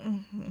Gomorrah.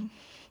 Mm-hmm.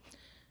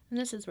 And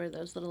this is where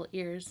those little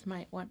ears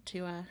might want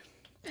to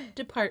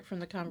depart from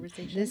the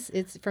conversation.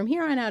 It's from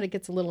here on out, it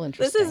gets a little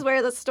interesting. This is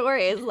where the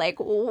story is like,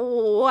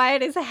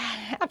 what is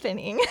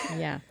happening?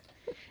 Yeah.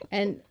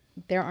 And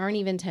there aren't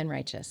even 10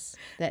 righteous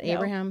that No.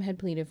 Abraham had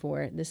pleaded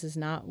for. This is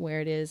not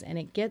where it is. And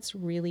it gets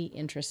really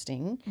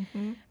interesting.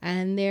 Mm-hmm.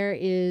 And there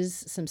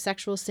is some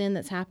sexual sin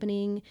that's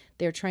happening.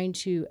 They're trying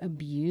to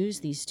abuse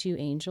these two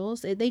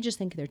angels. They just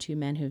think they're two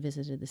men who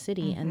visited the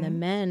city. Mm-hmm. And the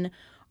men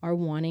are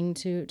wanting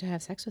to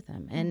have sex with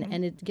them.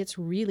 And it gets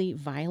really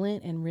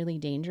violent and really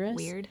dangerous.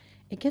 Weird.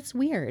 It gets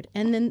weird.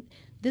 And then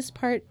this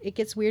part, it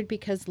gets weird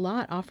because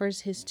Lot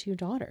offers his two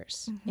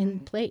daughters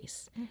in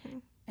place. Mm-hmm.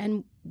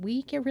 And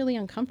we get really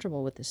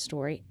uncomfortable with this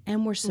story,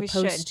 and we're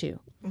supposed to.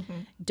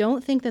 Mm-hmm.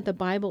 Don't think that the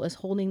Bible is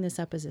holding this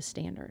up as a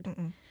standard.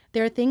 Mm-mm.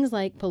 There are things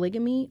like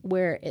polygamy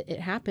where it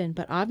happened,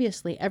 but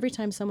obviously every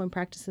time someone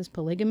practices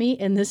polygamy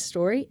in this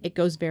story, it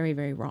goes very,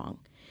 very wrong.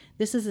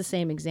 This is the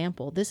same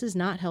example. This is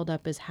not held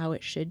up as how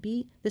it should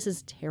be. This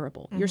is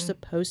terrible. Mm-hmm. You're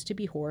supposed to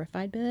be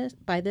horrified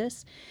by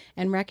this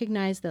and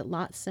recognize that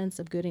Lot's sense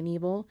of good and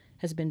evil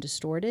has been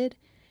distorted.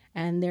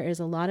 And there is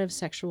a lot of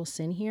sexual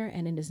sin here,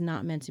 and it is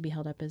not meant to be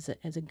held up as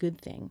a good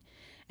thing.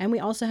 And we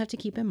also have to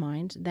keep in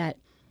mind that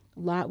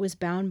Lot was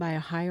bound by a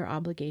higher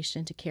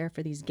obligation to care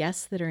for these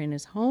guests that are in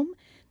his home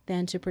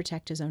than to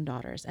protect his own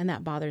daughters. And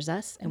that bothers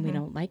us, and we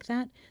don't like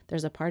that.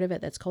 There's a part of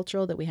it that's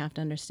cultural that we have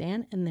to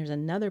understand, and there's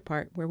another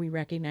part where we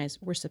recognize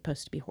we're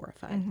supposed to be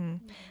horrified. Mm-hmm.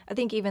 I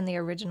think even the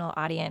original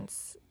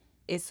audience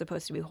is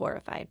supposed to be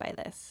horrified by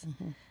this.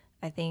 Mm-hmm.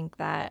 I think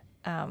that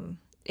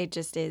it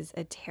just is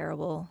a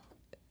terrible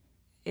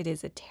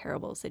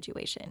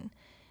situation,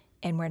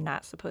 and we're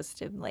not supposed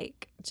to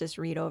just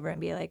read over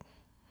and be like,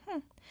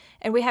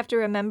 And we have to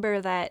remember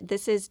that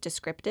this is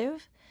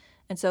descriptive,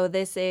 and so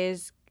this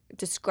is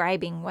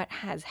describing what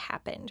has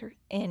happened.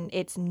 And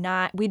it's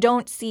not, we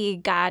don't see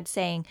God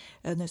saying,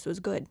 and this was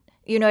good.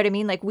 You know what I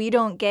mean? Like, we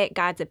don't get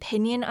God's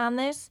opinion on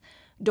this.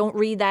 Don't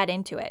read that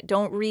into it.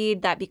 Don't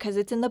read that because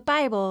it's in the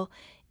Bible,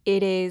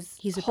 it is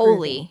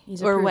holy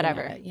or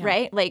whatever,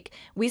 right? Like,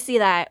 we see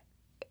that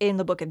in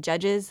the book of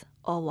Judges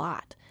a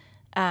lot.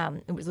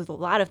 It was a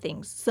lot of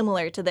things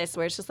similar to this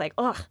where it's just like,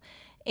 ugh.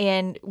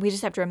 And we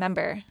just have to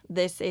remember,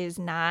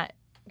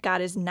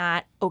 God is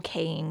not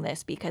okaying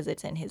this because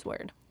it's in his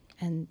word.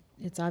 And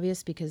it's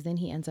obvious because then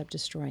he ends up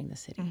destroying the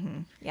city.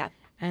 Yeah.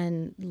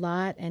 And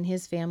Lot and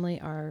his family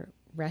are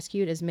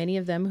rescued. As many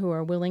of them who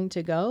are willing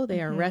to go,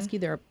 they are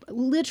rescued. They're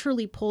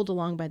literally pulled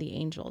along by the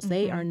angels.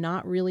 They are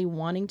not really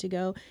wanting to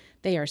go.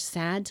 They are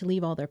sad to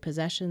leave all their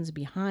possessions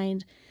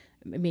behind,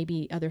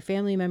 maybe other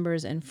family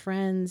members and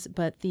friends,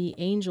 but the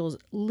angels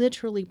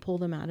literally pull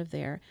them out of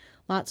there.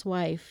 Lot's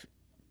wife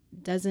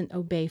doesn't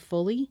obey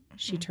fully.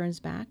 She turns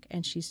back,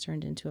 and she's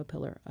turned into a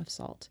pillar of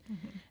salt.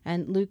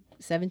 And Luke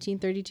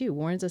 17:32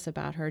 warns us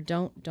about her.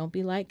 Don't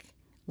be like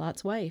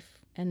Lot's wife.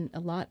 And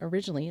Lot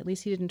originally, at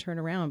least he didn't turn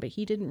around, but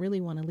he didn't really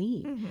want to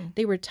leave.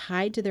 They were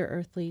tied to their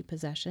earthly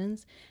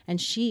possessions, and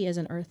she is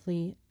an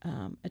earthly,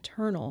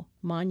 eternal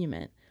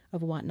monument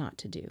of what not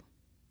to do.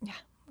 Yeah.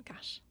 Oh,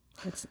 gosh.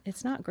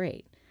 It's not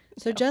great.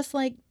 So just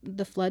like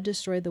the flood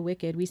destroyed the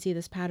wicked, we see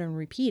this pattern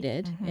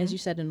repeated, as you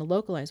said, in a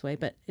localized way,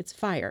 but it's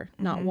fire,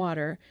 not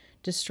water,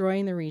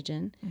 destroying the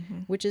region,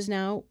 which is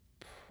now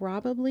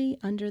probably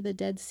under the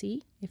Dead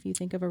Sea, if you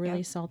think of a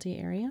really salty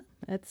area.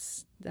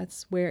 That's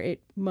where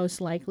it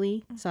most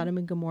likely, Sodom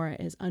and Gomorrah,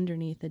 is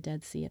underneath the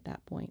Dead Sea at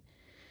that point.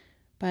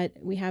 But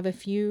we have a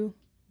few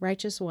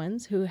righteous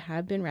ones who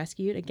have been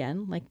rescued,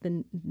 again, like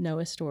the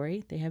Noah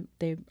story.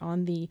 They're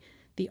on the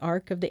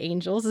ark of the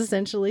angels,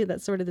 essentially.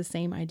 That's sort of the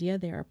same idea.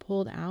 They are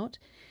pulled out.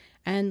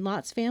 And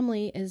Lot's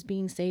family is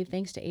being saved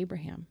thanks to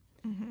Abraham.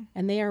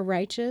 And they are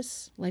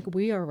righteous like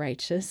we are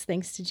righteous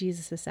thanks to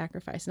Jesus'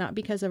 sacrifice, not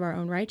because of our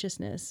own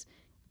righteousness,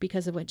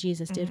 because of what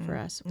Jesus did for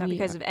us. Not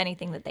because of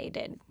anything that they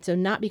did. So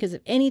not because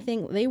of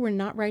anything. They were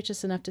not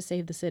righteous enough to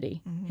save the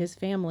city. His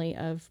family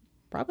of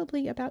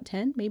probably about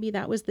 10, maybe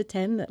that was the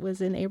 10 that was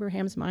in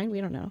Abraham's mind.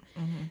 We don't know.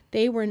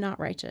 They were not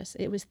righteous.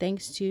 It was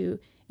thanks to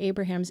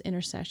Abraham's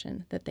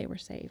intercession that they were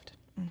saved.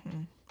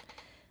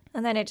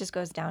 And then it just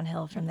goes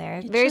downhill from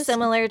there. Very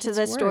similar to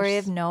the story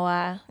of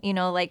Noah. You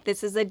know, like,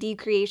 this is a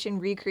decreation,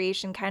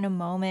 recreation kind of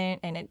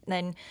moment.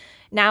 And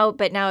now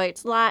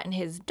it's Lot and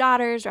his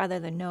daughters rather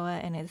than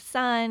Noah and his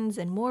sons,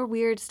 and more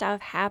weird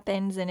stuff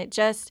happens. And it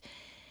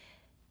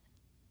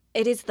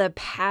is the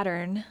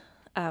pattern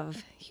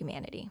of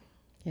humanity.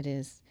 It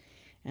is.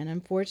 And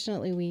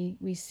unfortunately,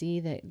 we see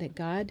that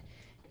God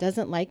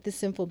doesn't like the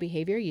sinful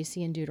behavior. You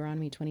see in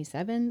Deuteronomy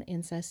 27,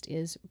 incest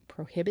is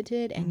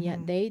prohibited, and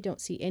yet they don't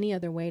see any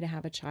other way to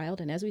have a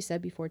child. And as we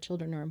said before,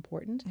 children are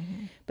important.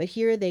 But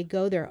here they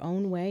go their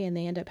own way, and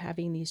they end up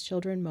having these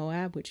children.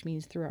 Moab, which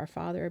means through our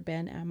father,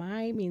 Ben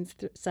Ammi, means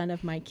son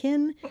of my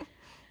kin.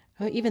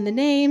 Even the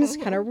names,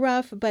 kind of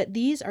rough. But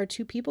these are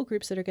two people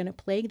groups that are going to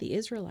plague the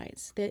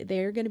Israelites.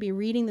 They're going to be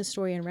reading the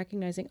story and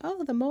recognizing,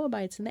 oh, the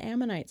Moabites and the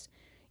Ammonites.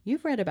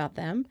 You've read about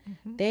them.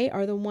 They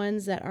are the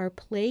ones that are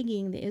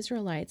plaguing the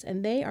Israelites,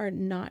 and they are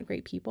not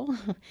great people.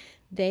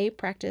 They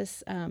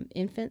practice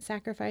infant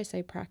sacrifice.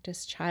 They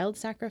practice child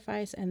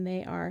sacrifice, and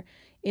they are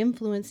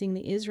influencing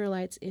the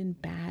Israelites in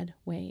bad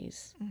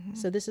ways.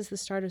 So this is the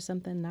start of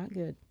something not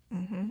good.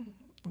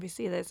 We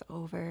see this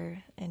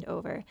over and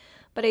over.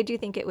 But I do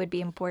think it would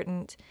be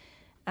important,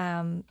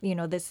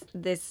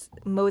 this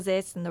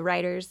Moses and the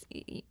writers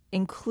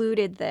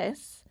included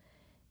this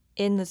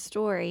in the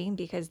story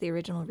because the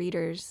original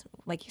readers,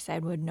 like you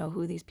said, would know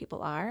who these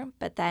people are.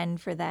 But then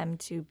for them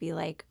to be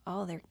like,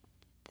 oh,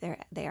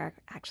 they are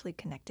actually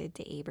connected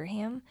to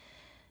Abraham,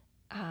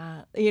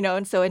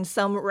 and so in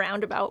some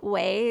roundabout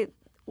way,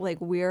 like,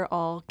 we're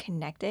all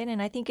connected.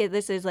 And I think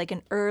this is like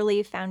an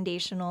early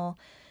foundational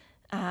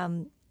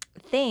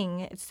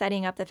thing,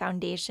 setting up the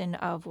foundation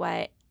of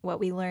what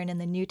we learn in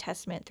the New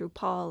Testament through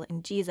Paul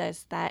and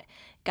Jesus, that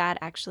God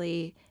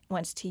actually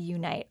wants to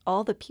unite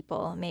all the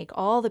people, make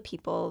all the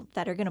people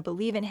that are going to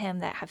believe in him,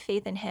 that have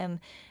faith in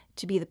him,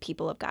 to be the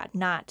people of God,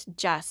 not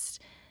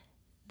just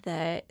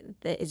the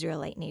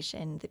Israelite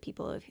nation, the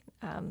people of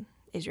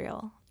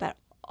Israel, but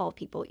all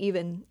people,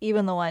 even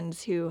the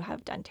ones who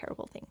have done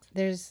terrible things.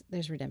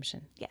 There's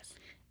redemption. Yes.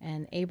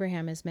 And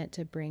Abraham is meant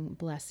to bring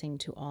blessing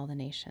to all the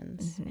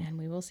nations. And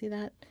we will see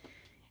that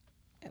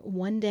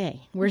one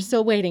day. We're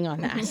still waiting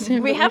on that.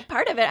 We have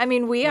part of it. I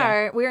mean,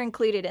 we're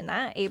included in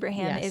that.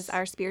 Abraham is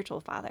our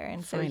spiritual father.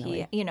 And so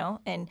finally. He,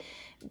 and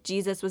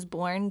Jesus was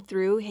born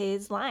through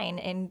his line,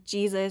 and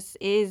Jesus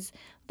is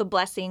the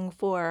blessing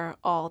for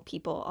all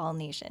people, all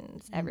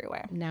nations,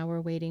 everywhere. Now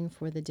we're waiting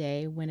for the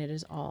day when it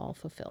is all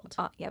fulfilled.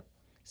 Yep.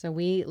 So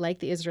we, like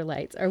the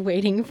Israelites, are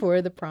waiting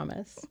for the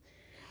promise.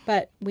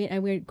 But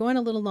we're going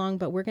a little long,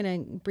 but we're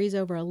going to breeze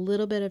over a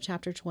little bit of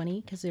chapter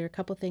 20 because there are a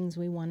couple things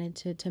we wanted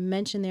to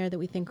mention there that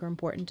we think are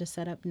important to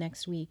set up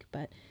next week.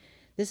 But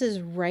This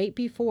is right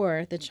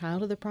before the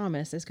child of the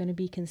promise is going to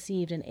be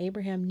conceived, and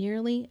Abraham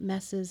nearly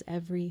messes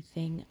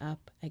everything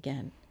up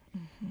again.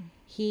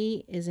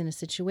 He is in a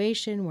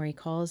situation where he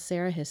calls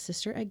Sarah his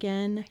sister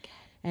again,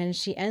 and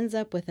she ends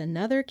up with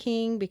another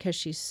king because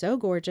she's so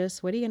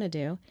gorgeous. What are you going to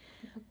do?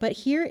 But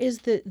here is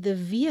the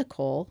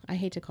vehicle. I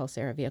hate to call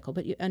Sarah a vehicle,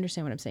 but you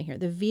understand what I'm saying here.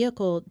 The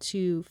vehicle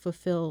to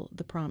fulfill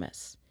the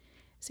promise.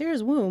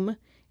 Sarah's womb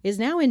is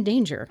now in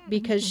danger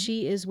because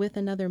she is with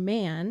another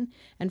man.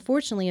 And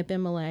fortunately,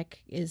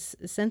 Abimelech is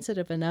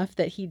sensitive enough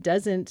that he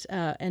doesn't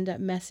end up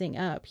messing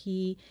up.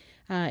 He's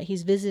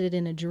visited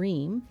in a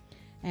dream,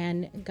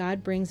 and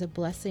God brings a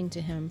blessing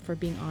to him for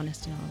being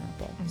honest and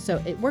honorable.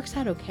 So it works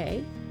out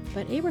okay,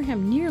 but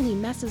Abraham nearly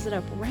messes it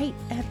up right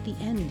at the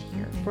end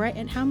here. Right?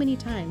 And how many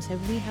times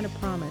have we had a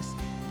promise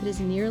that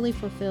is nearly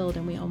fulfilled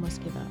and we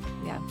almost give up?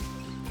 Yeah.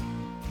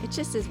 It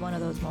just is one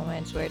of those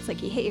moments where it's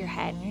like you hit your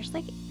head and you're just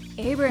like,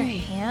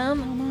 Abraham,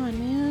 Come on,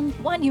 man.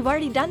 one, you've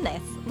already done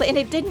this, and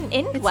it didn't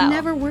end It's well.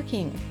 never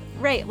working.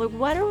 Right. Like,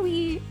 what are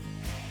we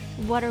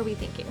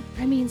thinking?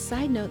 I mean,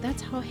 side note,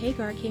 that's how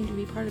Hagar came to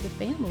be part of the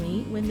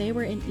family when they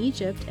were in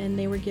Egypt and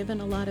they were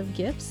given a lot of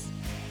gifts.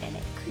 And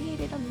it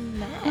created a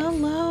mess.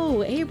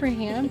 Hello,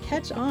 Abraham,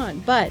 catch on.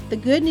 But the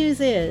good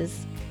news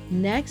is,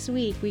 next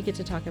week we get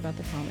to talk about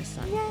the promised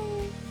son.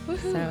 Yay.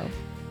 Woohoo. So,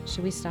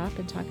 should we stop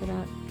and talk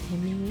about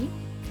Himni?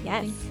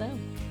 Yes. I think so.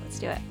 Let's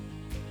do it.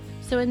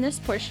 So in this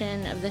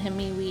portion of the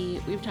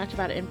Himni, we've talked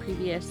about it in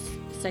previous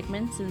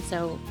segments, and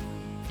so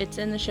it's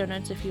in the show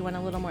notes if you want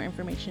a little more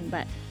information,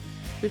 but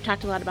we've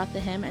talked a lot about the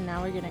hymn, and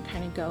now we're going to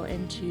kind of go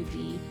into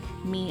the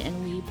me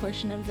and we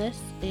portion of this.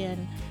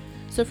 And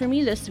so for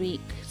me this week,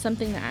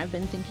 something that I've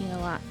been thinking a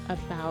lot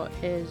about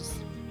is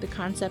the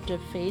concept of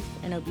faith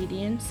and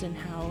obedience and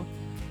how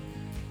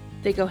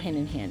they go hand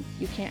in hand.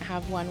 You can't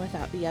have one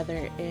without the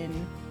other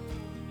in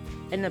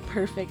the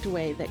perfect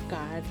way that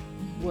God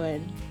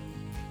would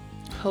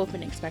hope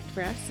and expect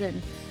for us.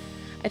 And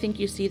I think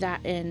you see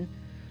that in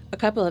a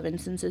couple of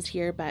instances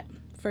here, but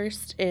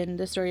first in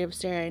the story of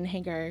Sarah and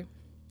Hagar,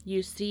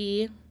 you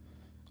see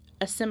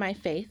a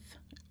semi-faith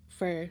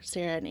for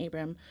Sarah and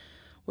Abram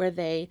where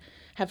they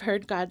have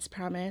heard God's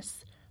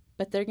promise,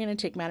 but they're going to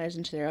take matters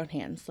into their own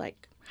hands.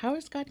 Like, how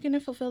is God going to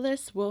fulfill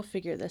this? We'll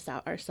figure this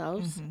out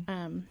ourselves.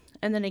 And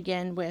then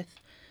again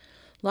with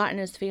Lot and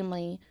his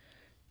family,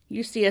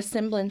 you see a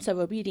semblance of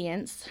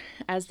obedience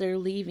as they're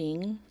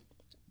leaving,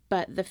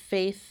 but the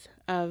faith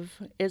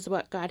of, is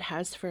what God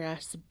has for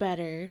us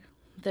better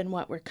than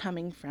what we're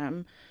coming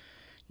from?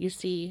 You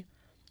see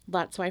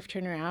Lot's wife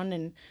turn around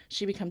and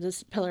she becomes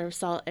this pillar of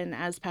salt. And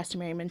as Pastor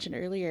Mary mentioned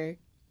earlier,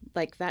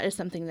 like that is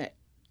something that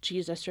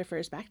Jesus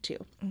refers back to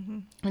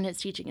in his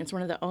teaching. It's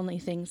one of the only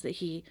things that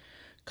he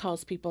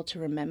calls people to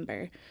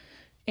remember.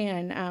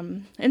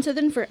 And so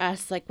then for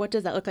us, like, what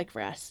does that look like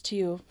for us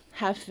to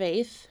have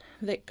faith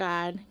that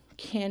God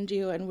can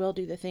do and will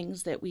do the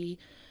things that we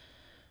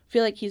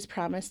feel like he's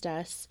promised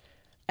us,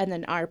 and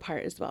then our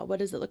part as well? What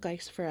does it look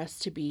like for us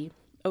to be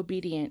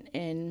obedient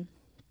in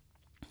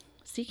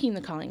seeking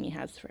the calling he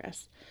has for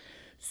us,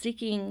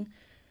 seeking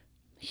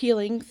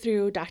healing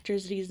through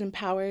doctors that he's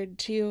empowered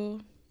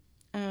to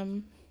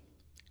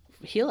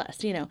heal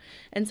us, you know?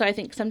 And so I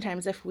think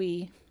sometimes if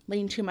we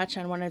lean too much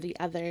on one or the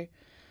other,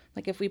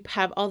 like if we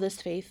have all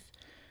this faith,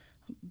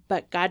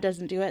 but God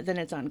doesn't do it, then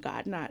it's on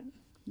God, not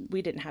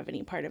we didn't have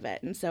any part of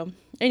it. And so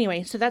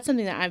anyway, so that's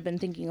something that I've been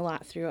thinking a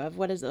lot through of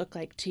what does it look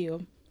like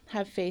to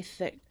have faith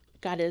that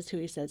God is who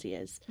he says he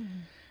is.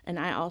 And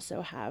I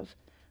also have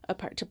a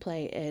part to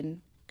play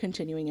in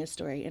continuing his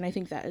story. And I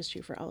think that is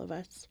true for all of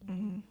us.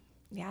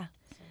 Yeah.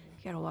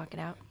 You got to walk it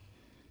out.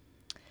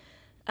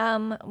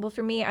 Well,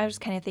 for me, I was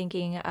kind of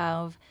thinking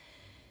of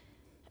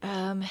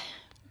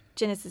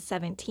Genesis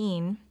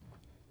 17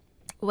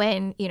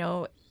 when, you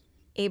know,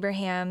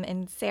 Abraham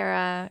and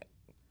Sarah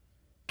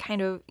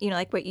kind of, you know,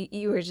 like what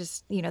you were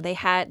just, you know, they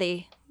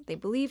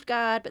believed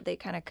God, but they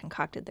kind of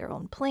concocted their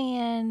own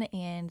plan,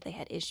 and they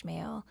had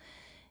Ishmael,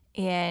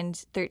 and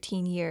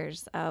 13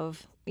 years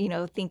of, you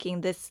know,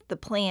 thinking the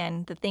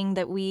plan, the thing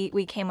that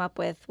we came up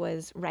with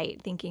was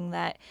right, thinking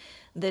that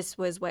this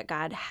was what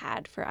God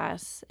had for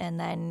us. And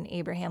then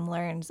Abraham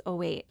learns, oh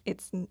wait,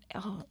 it's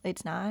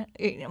not,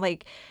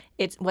 like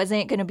it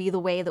wasn't going to be the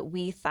way that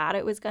we thought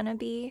it was going to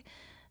be.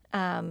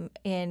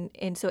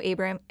 And so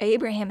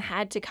Abraham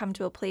had to come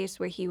to a place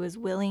where he was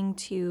willing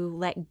to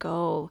let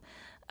go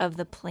of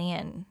the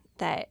plan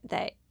that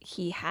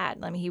he had.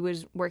 I mean, he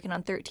was working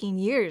on 13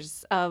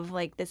 years of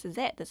like, this is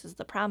it. This is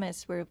the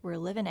promise. We're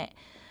living it.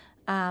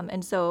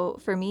 And so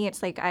for me,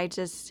 it's like,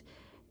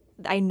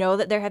 I know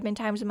that there have been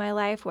times in my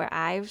life where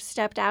I've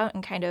stepped out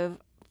and kind of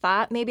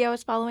thought maybe I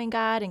was following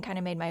God and kind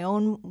of made my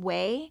own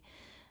way,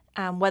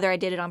 whether I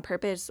did it on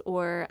purpose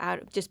or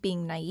out of just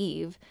being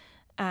naive.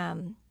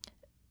 And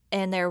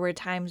there were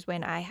times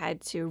when I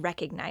had to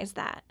recognize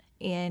that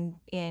and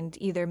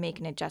either make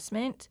an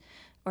adjustment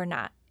or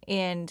not.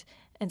 And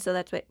so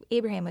that's what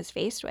Abraham was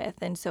faced with.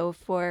 And so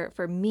for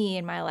me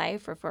in my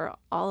life, or for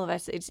all of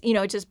us, it's, you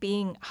know, just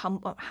being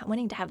humble,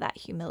 wanting to have that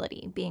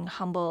humility, being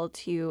humble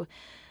to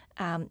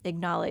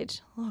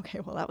acknowledge, okay,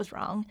 well, that was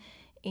wrong.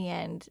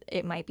 And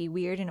it might be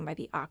weird and it might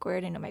be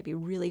awkward and it might be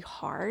really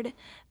hard.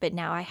 But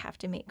now I have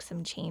to make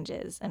some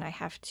changes and I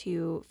have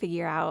to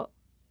figure out,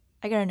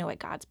 I got to know what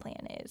God's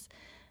plan is,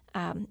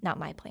 not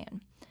my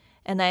plan.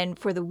 And then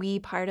for the we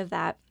part of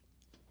that,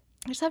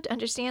 I just have to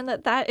understand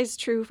that that is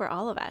true for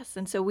all of us.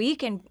 And so we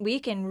can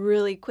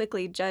really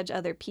quickly judge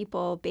other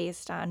people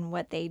based on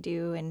what they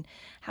do and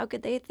how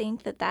could they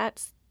think that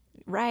that's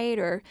right,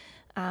 or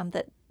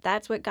that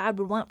that's what God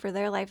would want for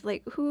their life.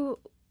 Like, who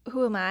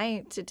am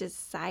I to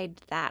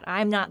decide that?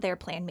 I'm not their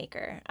plan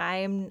maker.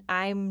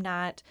 I'm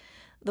not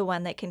the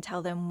one that can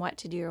tell them what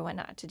to do or what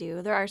not to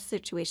do. There are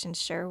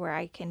situations, sure, where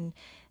I can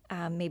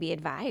maybe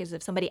advise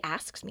if somebody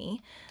asks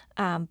me,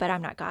 but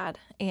I'm not God.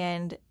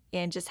 And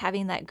just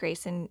having that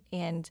grace and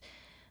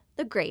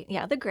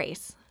the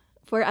grace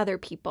for other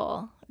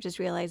people, just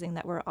realizing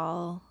that we're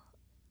all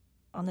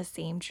on the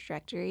same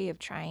trajectory of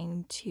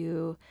trying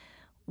to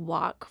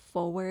walk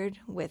forward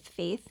with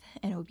faith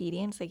and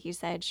obedience, like you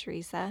said,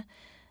 Sharissa.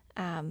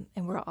 And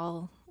we're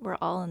all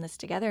in this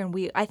together. And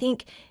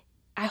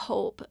I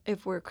hope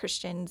if we're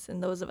Christians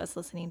and those of us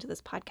listening to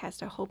this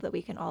podcast, I hope that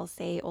we can all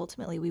say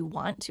ultimately we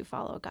want to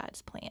follow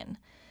God's plan.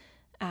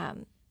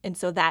 And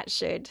so that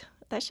should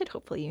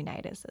hopefully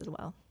unite us as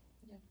well.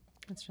 Yeah,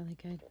 that's really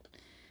good.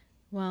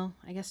 Well,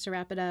 I guess to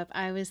wrap it up,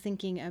 I was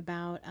thinking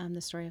about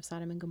the story of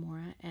Sodom and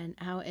Gomorrah and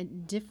how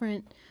at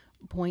different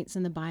points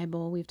in the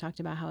Bible, we've talked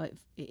about how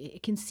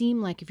it can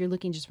seem like if you're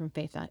looking just from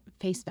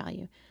face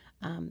value,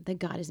 that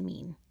God is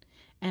mean.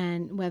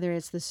 And whether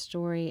it's the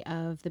story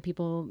of the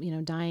people,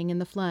 dying in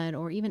the flood,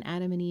 or even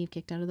Adam and Eve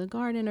kicked out of the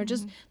garden, or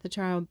just the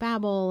Tower of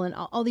Babel, and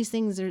all these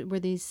things were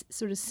these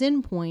sort of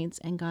sin points,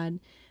 and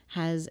God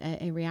has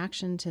a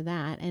reaction to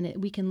that. And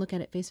we can look at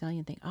it face value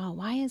and think, oh,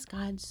 why is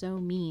God so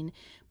mean?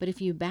 But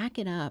if you back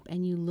it up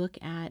and you look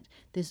at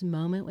this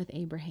moment with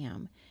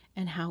Abraham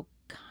and how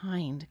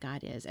kind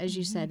God is, as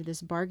you said,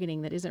 this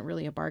bargaining that isn't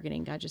really a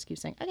bargaining. God just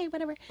keeps saying, okay,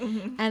 whatever.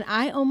 And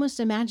I almost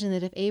imagine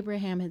that if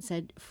Abraham had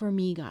said, for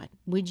me, God,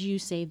 would you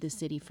save the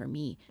city for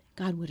me?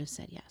 God would have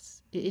said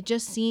yes. It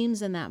just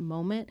seems in that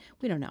moment,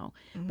 we don't know,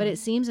 but it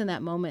seems in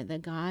that moment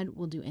that God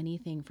will do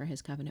anything for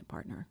his covenant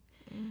partner.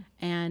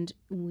 And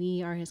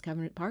we are his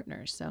covenant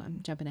partners. So I'm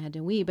jumping ahead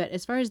to we, but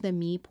as far as the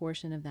me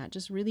portion of that,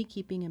 just really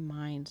keeping in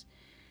mind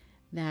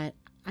that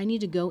I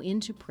need to go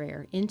into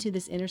prayer, into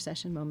this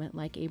intercession moment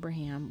like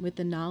Abraham, with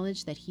the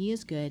knowledge that he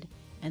is good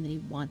and that he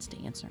wants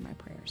to answer my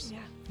prayers.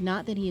 Yeah.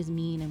 Not that he is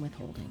mean and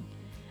withholding.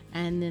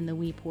 And then the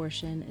we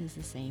portion is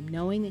the same,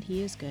 knowing that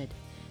he is good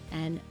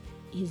and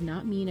he's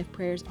not mean if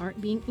prayers aren't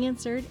being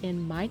answered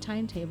in my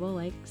timetable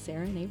like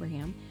Sarah and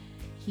Abraham.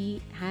 He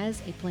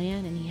has a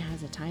plan and he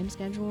has a time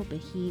schedule, but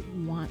he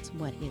wants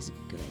what is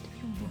good.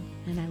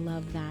 And I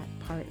love that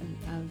part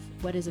of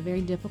what is a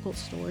very difficult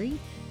story,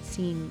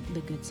 seeing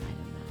the good side of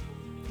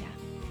that. Yeah.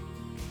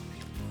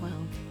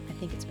 Well, I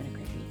think it's been a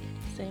great week.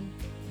 Same.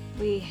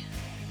 We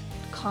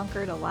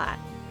conquered a lot.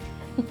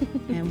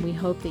 And we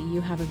hope that you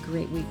have a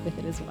great week with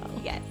it as well.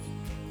 Yes.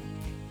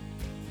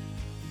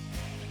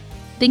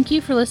 Thank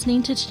you for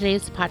listening to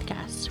today's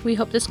podcast. We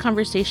hope this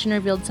conversation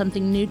revealed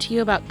something new to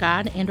you about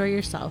God and or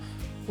yourself.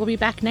 We'll be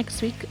back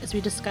next week as we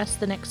discuss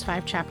the next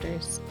 5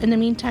 chapters. In the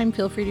meantime,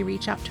 feel free to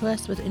reach out to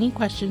us with any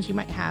questions you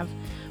might have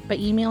by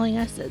emailing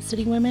us at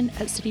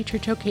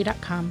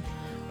citywomen@citychurchok.com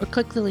or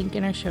click the link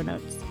in our show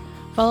notes.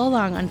 Follow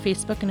along on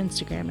Facebook and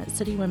Instagram at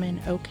City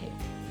Women OK.